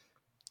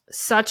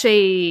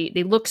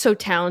they look so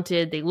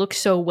talented. They look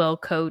so well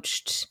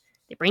coached.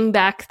 They bring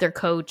back their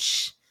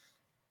coach.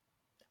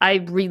 I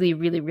really,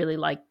 really, really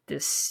like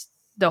this.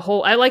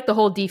 I like the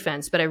whole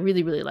defense, but I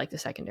really, really like the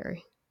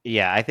secondary.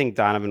 Yeah, I think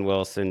Donovan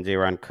Wilson,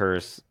 Jaron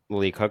Kearse,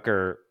 Malik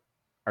Hooker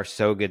are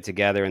so good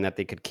together, and that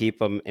they could keep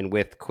them. And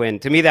with Quinn,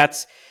 to me,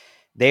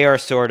 they are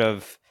sort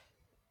of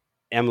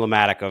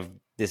emblematic of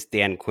this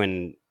Dan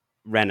Quinn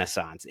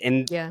renaissance.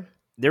 And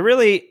they're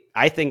really,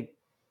 I think,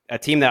 a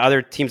team that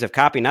other teams have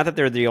copied. Not that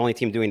they're the only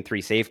team doing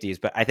 3 safeties,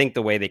 but I think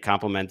the way they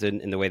complemented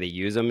and the way they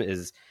use them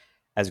is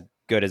as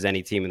good as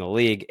any team in the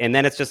league. And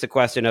then it's just a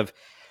question of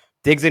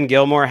Diggs and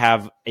Gilmore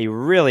have a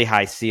really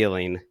high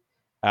ceiling.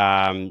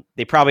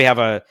 They probably have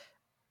a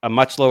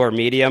much lower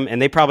medium,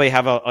 and they probably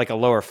have a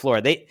lower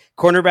floor.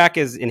 Cornerback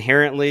is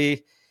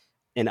inherently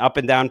an up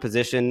and down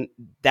position.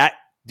 That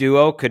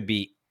duo could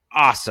be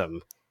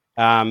awesome.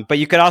 But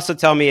you could also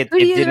tell me it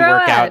didn't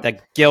work out,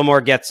 that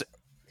Gilmore gets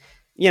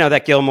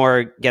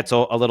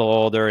a little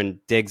older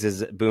and Diggs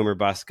is a boomer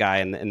bust guy,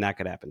 and that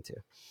could happen too.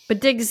 But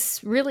Diggs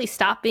really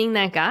stopped being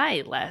that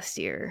guy last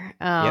year.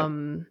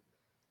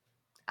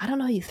 I don't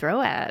know who you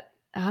throw at.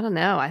 I don't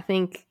know. I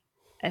think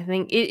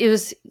it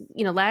was,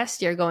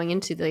 last year going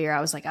into the year, I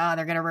was like,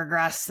 they're going to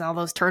regress all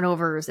those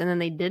turnovers. And then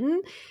they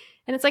didn't.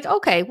 And it's like,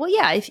 okay, well,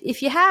 yeah,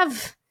 if you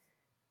have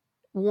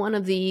one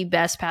of the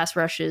best pass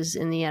rushes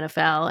in the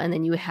NFL, and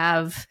then you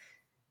have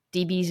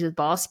DBs with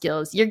ball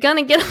skills, you're going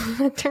to get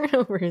the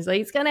turnovers.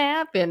 Like, it's going to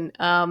happen.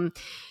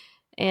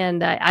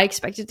 And I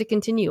expect it to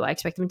continue. I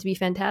expect them to be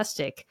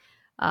fantastic.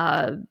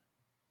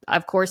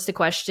 Of course, the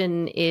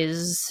question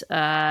is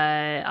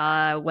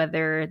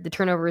whether the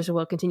turnovers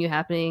will continue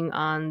happening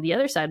on the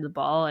other side of the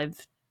ball. I've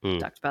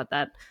talked about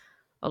that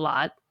a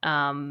lot.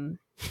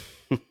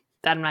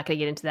 That I'm not going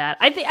to get into that.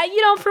 I think,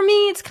 for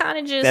me, it's kind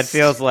of just... That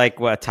feels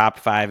like a top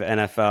 5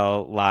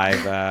 NFL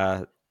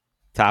live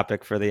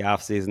topic for the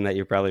offseason that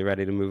you're probably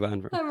ready to move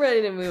on from. I'm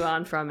ready to move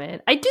on from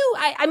it.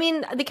 I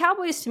mean, the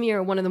Cowboys to me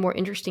are one of the more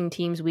interesting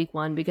teams week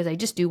 1, because I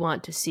just do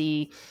want to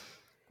see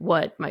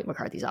what Mike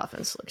McCarthy's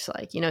offense looks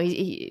like.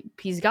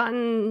 He's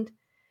gotten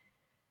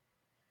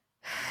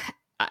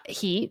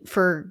heat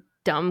for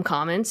dumb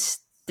comments.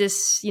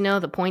 This,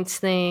 the points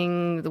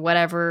thing, the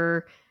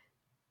whatever.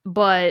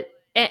 But,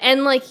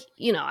 and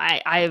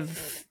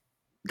I've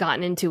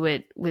gotten into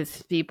it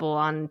with people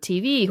on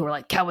TV who are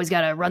like, Cowboys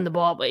got to run the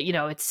ball. But,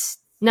 it's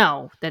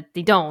no, that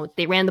they don't.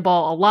 They ran the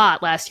ball a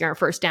lot last year on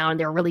first down.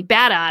 They were really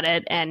bad at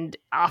it. And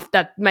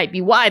that might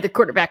be why the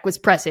quarterback was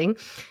pressing.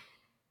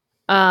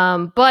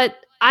 But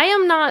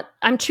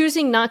I'm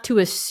choosing not to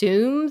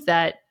assume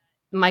that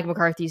Mike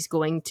McCarthy's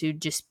going to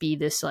just be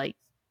this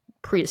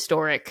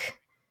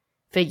prehistoric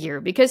figure,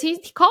 because he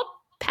called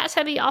pass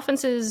heavy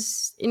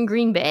offenses in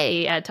Green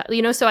Bay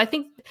so I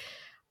think,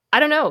 I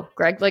don't know,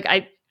 Greg,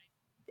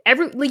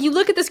 you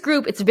look at this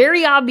group, it's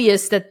very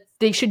obvious that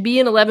they should be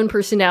in 11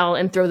 personnel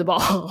and throw the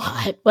ball a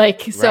lot.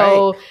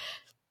 So right.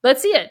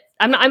 Let's see it.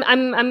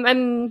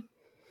 I'm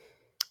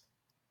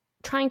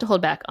trying to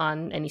hold back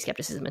on any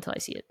skepticism until I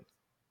see it.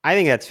 I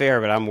think that's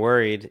fair, but I'm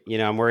worried.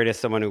 I'm worried as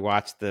someone who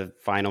watched the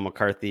final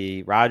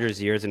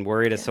McCarthy-Rodgers years, and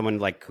worried as someone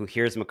who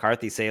hears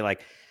McCarthy say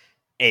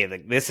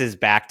hey, this is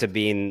back to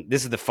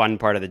this is the fun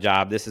part of the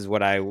job. This is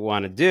what I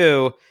want to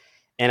do.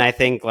 And I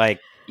think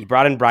he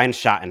brought in Brian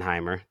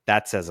Schottenheimer.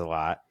 That says a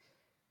lot.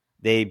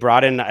 They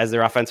brought in as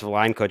their offensive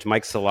line coach,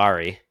 Mike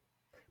Solari.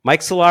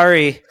 Mike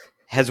Solari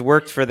has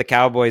worked for the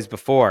Cowboys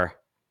before.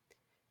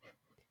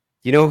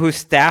 You know whose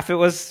staff it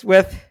was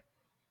with?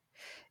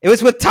 It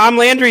was with Tom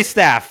Landry's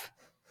staff.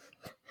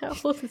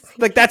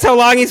 That's how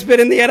long he's been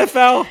in the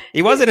NFL.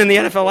 He wasn't in the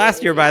NFL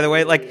last year, by the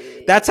way.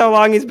 That's how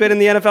long he's been in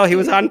the NFL. He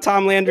was on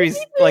Tom Landry's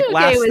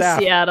last with staff.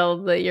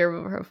 Seattle the year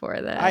before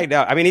that. I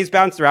know. I mean, he's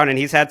bounced around and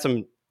he's had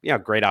some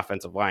great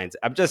offensive lines.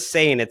 I'm just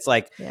saying it's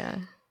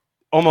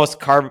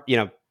almost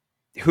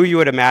who you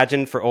would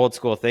imagine for old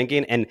school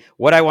thinking. And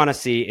what I want to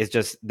see is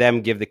just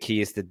them give the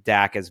keys to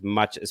Dak as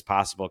much as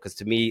possible, because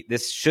to me,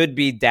 this should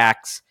be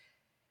Dak's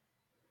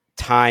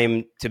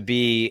time to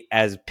be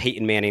as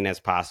Peyton Manning as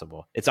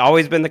possible. It's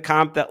always been the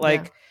comp that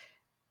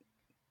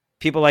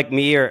people like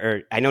me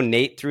or I know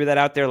Nate threw that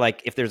out there.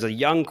 If there's a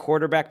young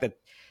quarterback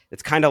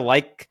that's kind of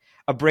like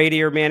a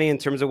Brady or Manning in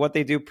terms of what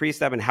they do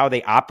pre-snap and how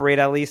they operate,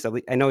 at least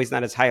I know he's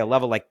not as high a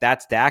level,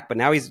 that's Dak, but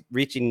now he's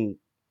reaching,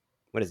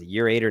 what is it,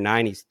 year 8 or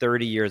 9? He's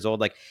 30 years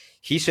old.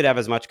 He should have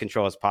as much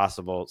control as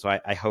possible. So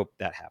I hope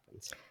that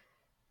happens.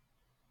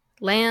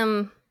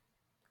 Lamb,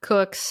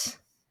 Cooks,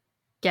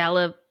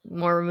 Gallup,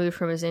 more removed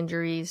from his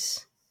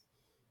injuries,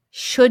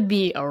 should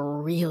be a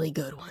really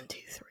good 1, 2,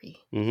 3.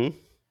 Mm-hmm.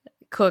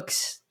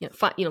 Cooks,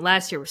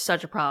 last year was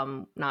such a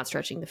problem not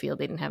stretching the field.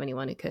 They didn't have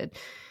anyone who could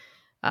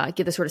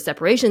get the sort of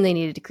separation they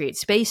needed to create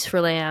space for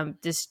Lamb.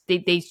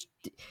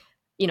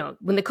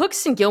 when the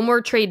Cooks and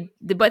Gilmore trade,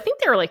 but I think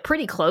they were like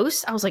pretty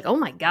close. I was like, oh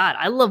my God,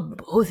 I love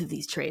both of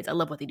these trades. I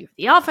love what they do for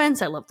the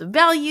offense. I love the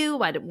value.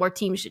 Why more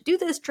teams should do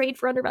this trade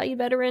for undervalued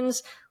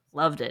veterans.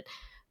 Loved it.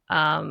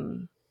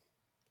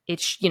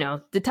 It's,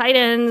 the tight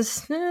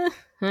ends. I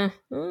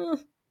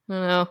don't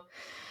know.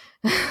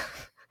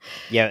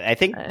 Yeah, I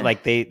think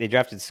they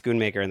drafted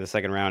Schoonmaker in the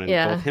second round,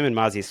 and both him and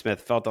Mozzie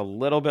Smith felt a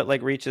little bit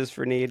like reaches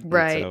for need.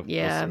 Right. So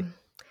yeah.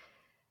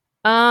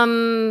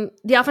 We'll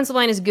the offensive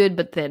line is good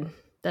but thin.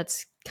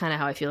 That's kind of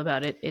how I feel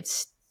about it.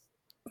 It's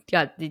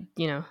got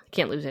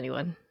can't lose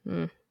anyone.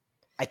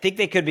 I think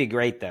they could be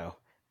great though.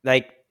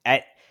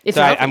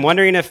 I'm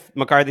wondering if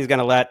McCarthy's going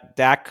to let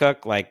Dak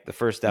cook like the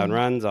first down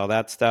runs, all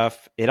that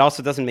stuff. It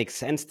also doesn't make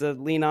sense to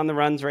lean on the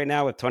runs right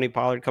now with Tony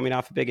Pollard coming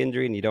off a big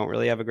injury and you don't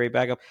really have a great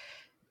backup.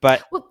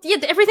 But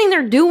everything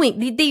they're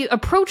doing, they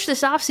approach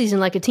this offseason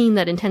like a team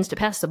that intends to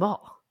pass the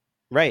ball.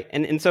 Right.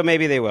 And so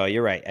maybe they will.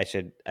 You're right.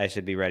 I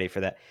should be ready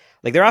for that.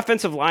 Like their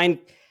offensive line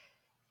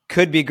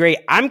could be great.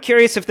 I'm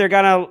curious if they're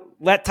going to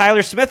let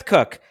Tyler Smith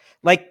cook.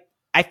 Like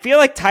I feel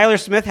like Tyler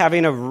Smith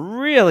having a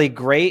really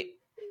great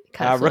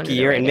rookie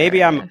year, and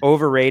maybe I'm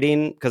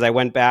overrating because I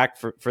went back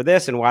for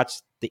this and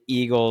watched the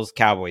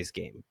Eagles-Cowboys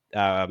game.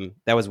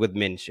 That was with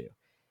Minshew.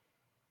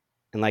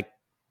 And like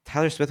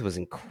Tyler Smith was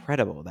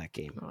incredible that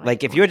game.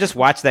 Like if you had just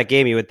watched that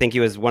game, you would think he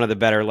was one of the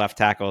better left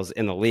tackles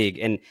in the league.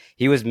 And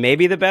he was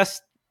maybe the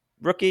best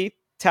rookie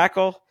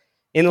tackle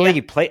in the league.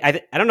 He played,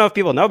 I don't know if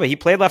people know, but he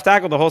played left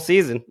tackle the whole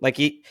season. Like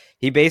he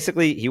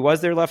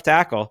was their left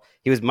tackle.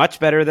 He was much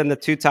better than the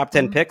 2 top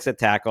 10 picks at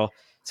tackle.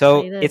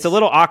 So it's a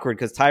little awkward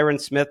because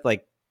Tyron Smith,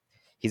 like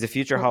he's a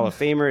future Hall of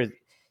Famer.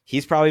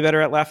 He's probably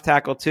better at left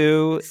tackle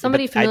too.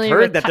 I've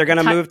heard that they're going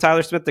to move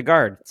Tyler Smith to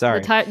guard.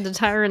 Sorry. The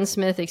Tyron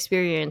Smith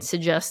experience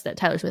suggests that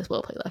Tyler Smith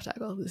will play left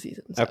tackle this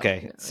season. So,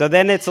 okay. So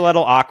then it's a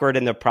little awkward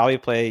and they'll probably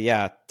play,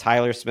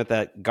 Tyler Smith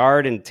at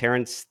guard and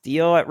Terrence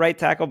Steele at right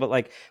tackle. But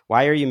like,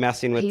 why are you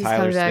messing with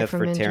Tyler Smith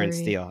for Terrence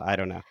Steele? I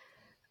don't know.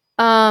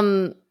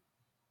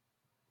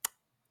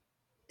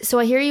 So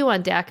I hear you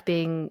on Dak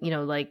being,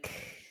 like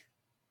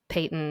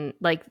Peyton,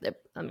 like, let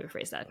me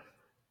rephrase that.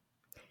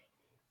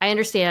 I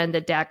understand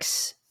that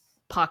Dak's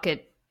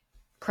pocket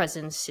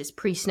presence, his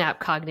pre-snap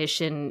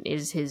cognition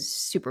is his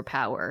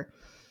superpower.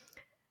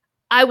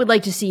 I would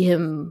like to see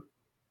him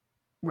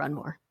run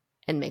more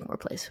and make more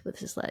plays with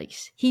his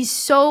legs. He's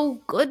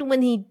so good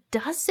when he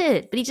does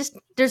it, but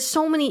there's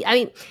so many. I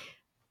mean,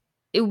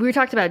 we were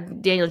talking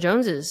about Daniel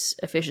Jones's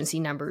efficiency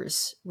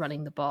numbers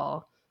running the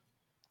ball.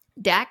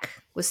 Dak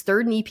was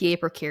 3rd in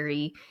EPA per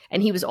carry,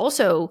 and he was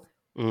also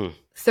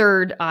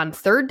 3rd on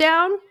 3rd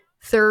down,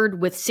 3rd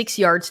with 6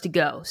 yards to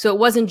go. So it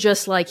wasn't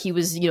just like he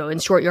was, in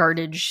short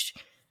yardage,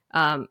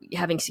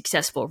 having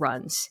successful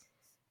runs.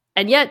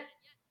 And yet,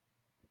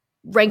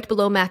 ranked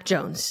below Mac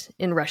Jones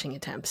in rushing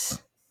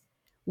attempts.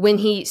 When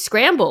he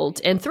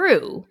scrambled and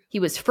threw, he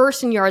was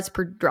 1st in yards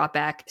per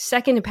dropback,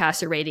 2nd in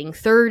passer rating,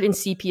 3rd in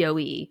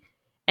CPOE.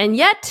 And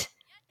yet,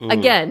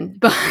 again,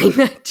 behind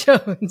Mac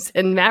Jones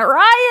and Matt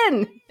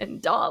Ryan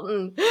and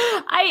Dalton,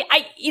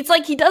 it's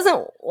like he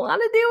doesn't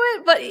want to do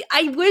it, but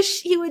I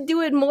wish he would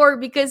do it more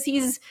because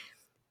he's,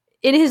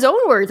 in his own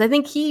words, I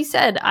think he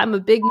said, I'm a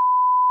big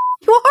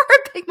you are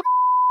a big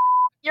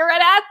you're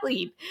an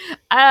athlete.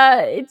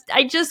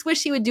 I just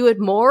wish he would do it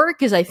more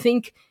because I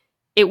think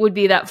it would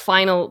be that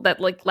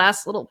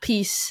last little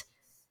piece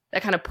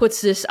that kind of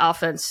puts this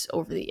offense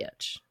over the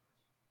edge.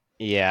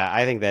 Yeah,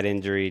 I think that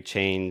injury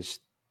changed.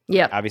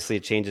 Yeah, obviously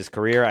it changed his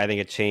career. I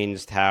think it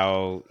changed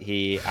how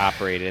he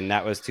operated, and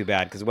that was too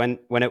bad because when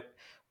it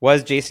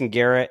was Jason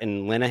Garrett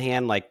and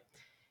Linehan, like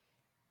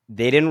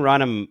they didn't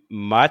run him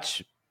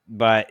much,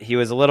 but he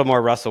was a little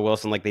more Russell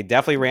Wilson. Like they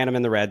definitely ran him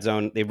in the red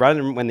zone. They run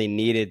him when they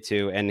needed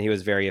to, and he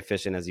was very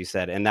efficient, as you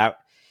said. And that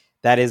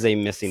is a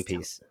missing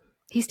piece.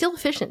 He's still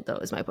efficient, though,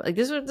 is my point. Like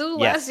this was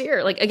last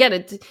year. Like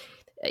again,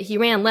 he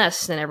ran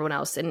less than everyone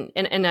else, and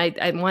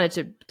I wanted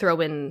to throw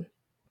in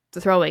the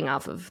throwing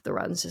off of the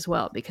runs as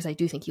well because I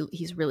do think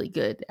he's really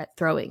good at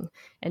throwing,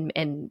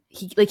 and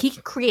he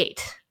can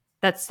create.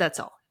 That's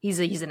all. He's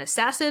an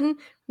assassin in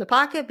the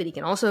pocket, but he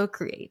can also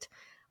create.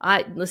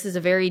 This is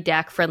a very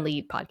Dak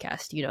friendly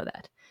podcast. You know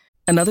that.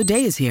 Another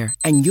day is here,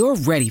 and you're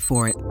ready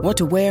for it. What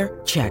to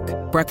wear? Check.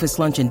 Breakfast,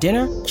 lunch, and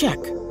dinner? Check.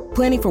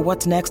 Planning for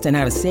what's next and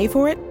how to save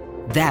for it?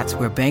 That's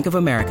where Bank of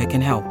America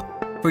can help.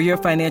 For your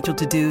financial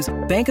to-dos,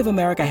 Bank of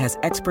America has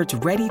experts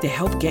ready to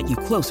help get you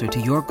closer to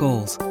your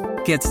goals.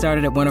 Get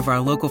started at one of our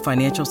local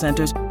financial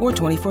centers or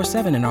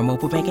 24/7 in our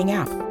mobile banking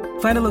app.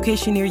 Find a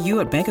location near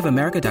you at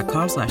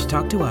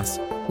bankofamerica.com/talktous.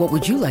 What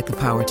would you like the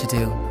power to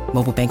do?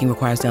 Mobile banking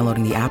requires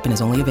downloading the app and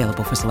is only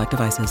available for select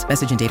devices.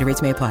 Message and data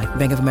rates may apply.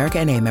 Bank of America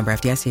N.A., member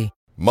FDIC.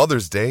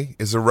 Mother's Day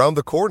is around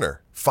the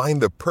corner.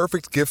 Find the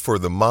perfect gift for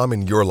the mom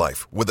in your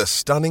life with a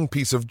stunning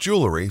piece of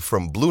jewelry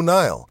from Blue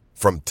Nile.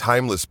 From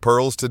timeless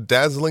pearls to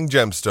dazzling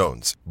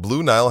gemstones,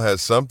 Blue Nile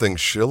has something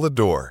she'll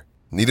adore.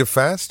 Need it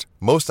fast?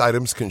 Most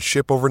items can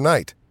ship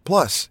overnight.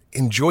 Plus,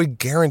 enjoy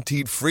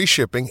guaranteed free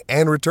shipping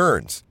and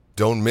returns.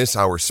 Don't miss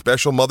our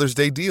special Mother's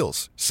Day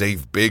deals.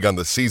 Save big on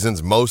the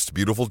season's most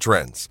beautiful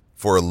trends.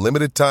 For a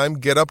limited time,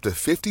 get up to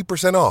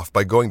 50% off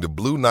by going to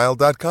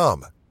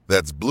BlueNile.com.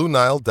 That's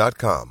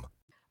BlueNile.com.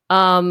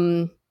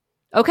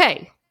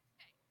 Okay.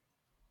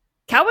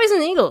 Cowboys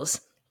and Eagles.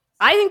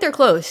 I think they're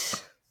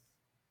close.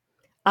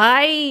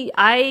 I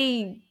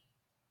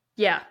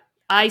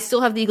still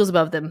have the Eagles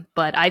above them,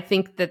 but I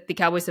think that the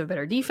Cowboys have a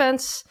better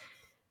defense.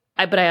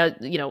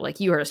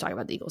 Like you heard us talking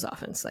about the Eagles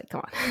offense. Like,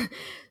 come on.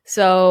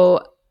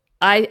 So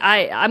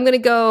I'm gonna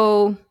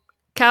go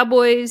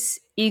Cowboys,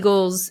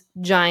 Eagles,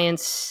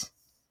 Giants,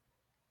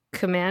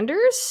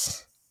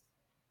 Commanders.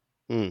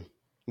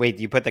 Wait,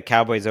 you put the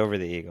Cowboys over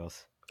the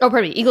Eagles? Oh,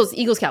 pardon me. Eagles,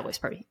 Cowboys.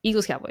 Pardon me.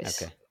 Eagles,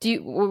 Cowboys. Okay.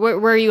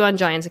 Where are you on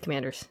Giants and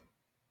Commanders?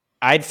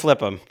 I'd flip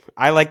them.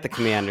 I like the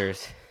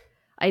Commanders.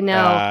 I know.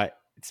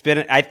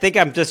 I think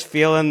I'm just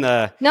feeling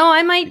No,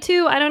 I might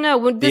too. I don't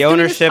know. The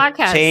ownership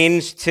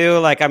changed too.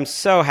 Like, I'm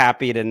so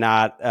happy to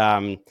not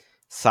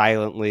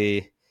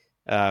silently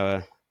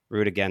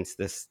root against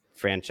this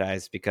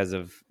franchise because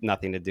of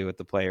nothing to do with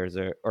the players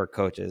or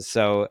coaches.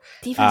 So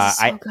defense is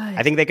so good.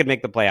 I think they could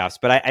make the playoffs,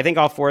 but I think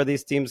all four of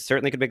these teams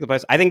certainly could make the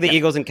playoffs. I think the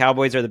Eagles and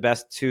Cowboys are the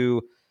best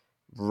two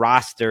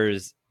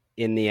rosters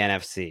in the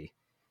NFC.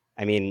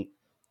 I mean,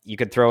 you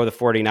could throw the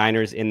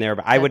 49ers in there,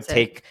 but I would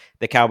take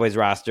the Cowboys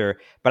roster.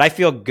 But I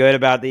feel good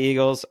about the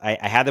Eagles. I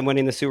had them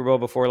winning the Super Bowl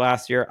before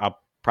last year. I'll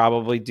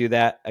probably do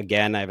that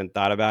again. I haven't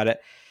thought about it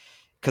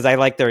because I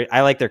like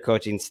their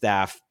coaching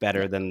staff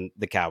better than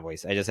the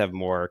Cowboys. I just have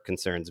more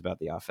concerns about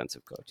the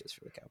offensive coaches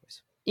for the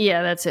Cowboys.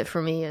 Yeah, that's it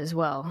for me as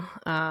well.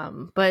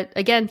 But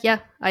again,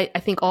 I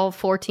think all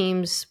four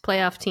teams,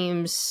 playoff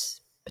teams,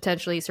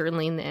 potentially,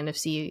 certainly in the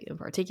NFC in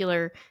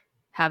particular,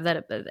 have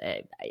that.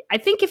 I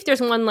think if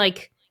there's one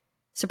like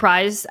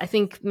surprise, I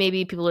think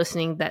maybe people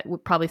listening that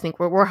would probably think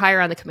we're higher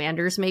on the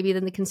Commanders maybe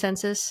than the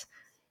consensus.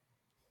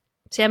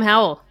 Sam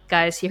Howell,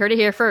 guys, you heard it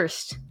here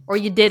first. Or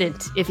you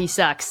didn't if he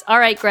sucks. All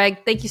right,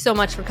 Greg, thank you so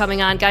much for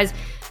coming on. Guys,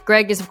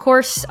 Greg is, of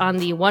course, on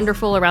the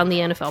wonderful Around the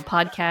NFL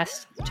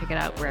podcast. Check it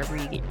out wherever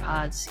you get your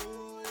pods.